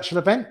 It's a virtual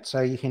event,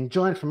 so you can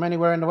join from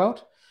anywhere in the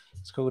world.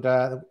 It's called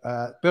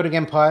Building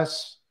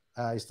Empires.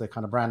 Is the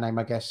kind of brand name,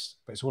 I guess,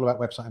 but it's all about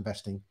website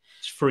investing.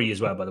 It's free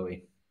as well, by the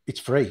way. It's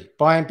free.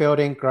 Buying,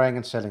 building, growing,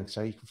 and selling.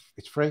 So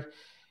it's free.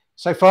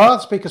 So far, the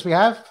speakers we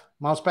have: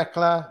 Miles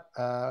Beckler,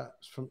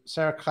 from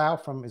Sarah Clow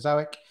from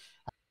Ezoic,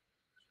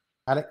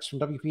 Alex from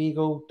WP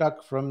Eagle,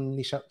 Doug from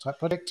Niche Type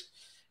Project.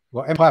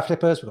 We've got Empire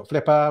Flippers, we've got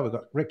Flipper, we've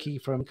got Ricky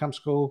from Come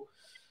School,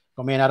 we've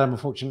got me and Adam,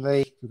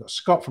 unfortunately. We've got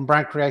Scott from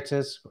Brand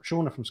Creators, we've got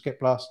Shauna from Skip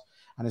Blast,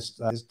 and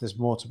there's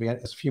more to be.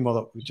 There's a few more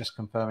that we're just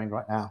confirming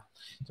right now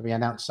to be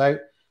announced. So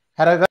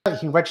head over, you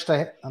can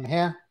register on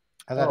here.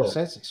 As Adam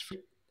says, it's free.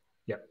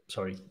 Yeah,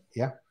 sorry.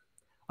 Yeah.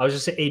 I was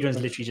just saying,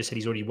 Adrian's literally just said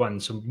he's already won,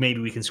 so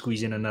maybe we can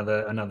squeeze in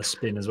another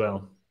spin as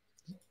well.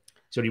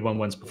 He's already won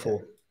once before.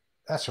 Yeah.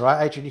 That's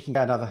right, Adrian. You can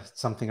get another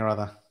something or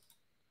other.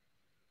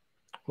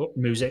 Oh,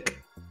 music.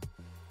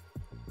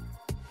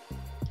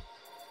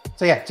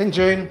 So yeah, it's in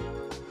June.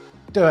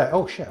 Do it.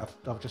 Oh shit!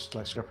 I've just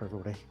like screwed up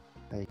everybody.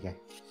 There you go.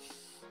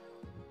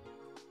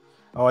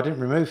 Oh, I didn't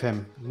remove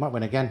him. He might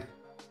win again.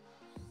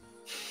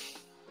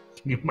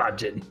 Can you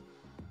imagine?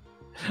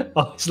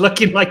 Oh, it's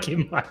looking like he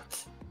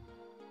might.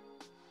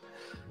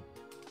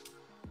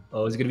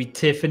 Oh, is it going to be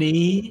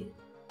Tiffany?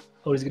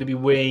 Or is it going to be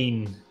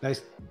Wayne?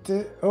 Nice.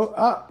 Is it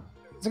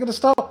going to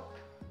stop?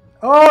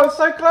 Oh, it's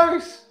so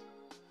close.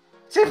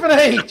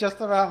 Tiffany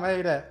just about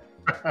made it.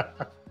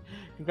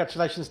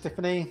 Congratulations,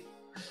 Tiffany.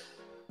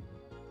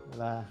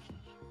 Well,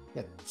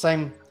 yeah,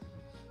 same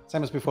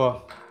as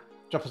before.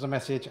 Drop us a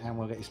message and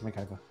we'll get you something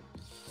over.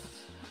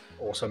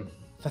 Awesome.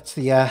 That's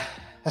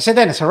it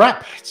then. It's a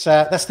wrap.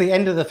 That's the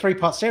end of the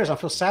 3-part series. I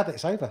feel sad that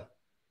it's over.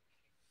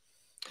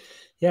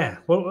 Yeah.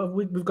 Well,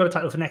 we've got a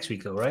title for next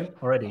week, though, right?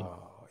 Already.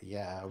 Oh,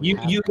 yeah. You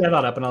get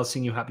that up and I'll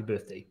sing you happy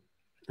birthday.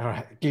 All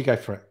right. You go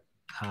for it.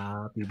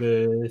 Happy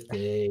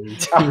birthday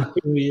to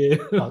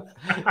you.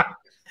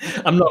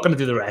 I'm not going to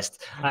do the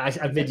rest. I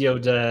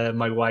videoed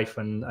my wife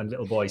and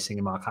little boy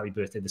singing Mark happy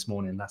birthday this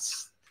morning.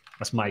 That's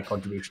my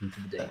contribution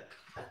to the day.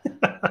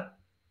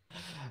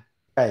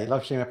 Okay,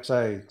 live stream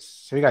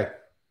episodes. Here we go.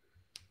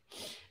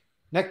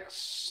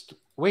 Next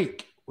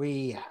week,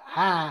 we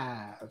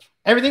have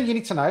everything you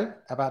need to know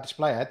about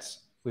display ads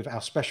with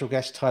our special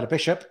guest, Tyler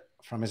Bishop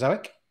from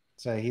Ezoic.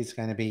 So he's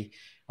going to be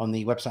on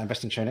the Website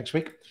Investing Show next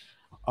week.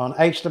 On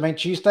Age Domain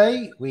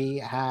Tuesday, we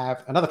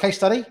have another case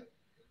study,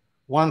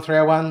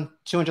 1301,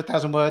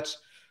 200,000 words,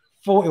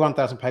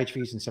 41,000 page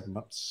views in 7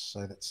 months.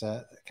 So that's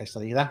a case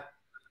study there.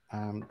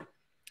 I'm going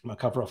to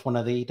cover off one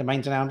of the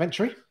domains in our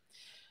inventory. Do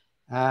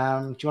you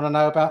want to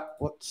know about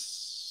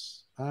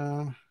what's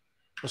on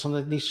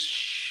the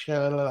Niche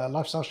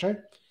Lifestyle Show?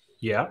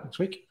 Yeah. Next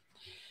week.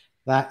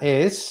 That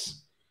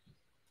is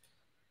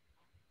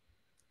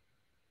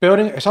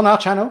building. It's on our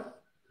channel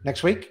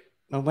next week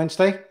on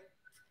Wednesday,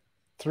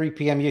 3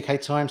 p.m.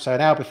 UK time. So an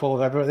hour before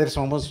whatever this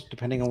one was,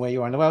 depending on where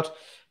you are in the world.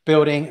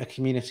 Building a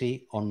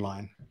community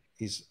online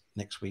is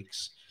next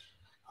week's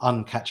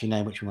uncatchy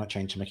name, which we might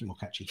change to make it more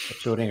catchy.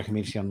 But building a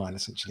community online,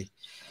 essentially,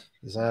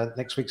 is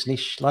next week's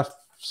Niche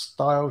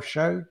Lifestyle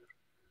Show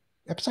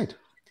episode.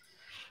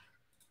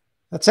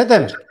 That's it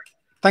then.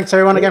 Thanks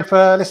everyone again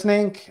for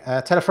listening.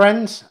 Tell a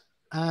friend,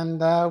 and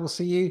we'll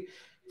see you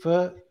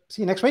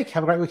next week.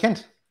 Have a great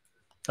weekend.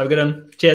 Have a good one. Cheers.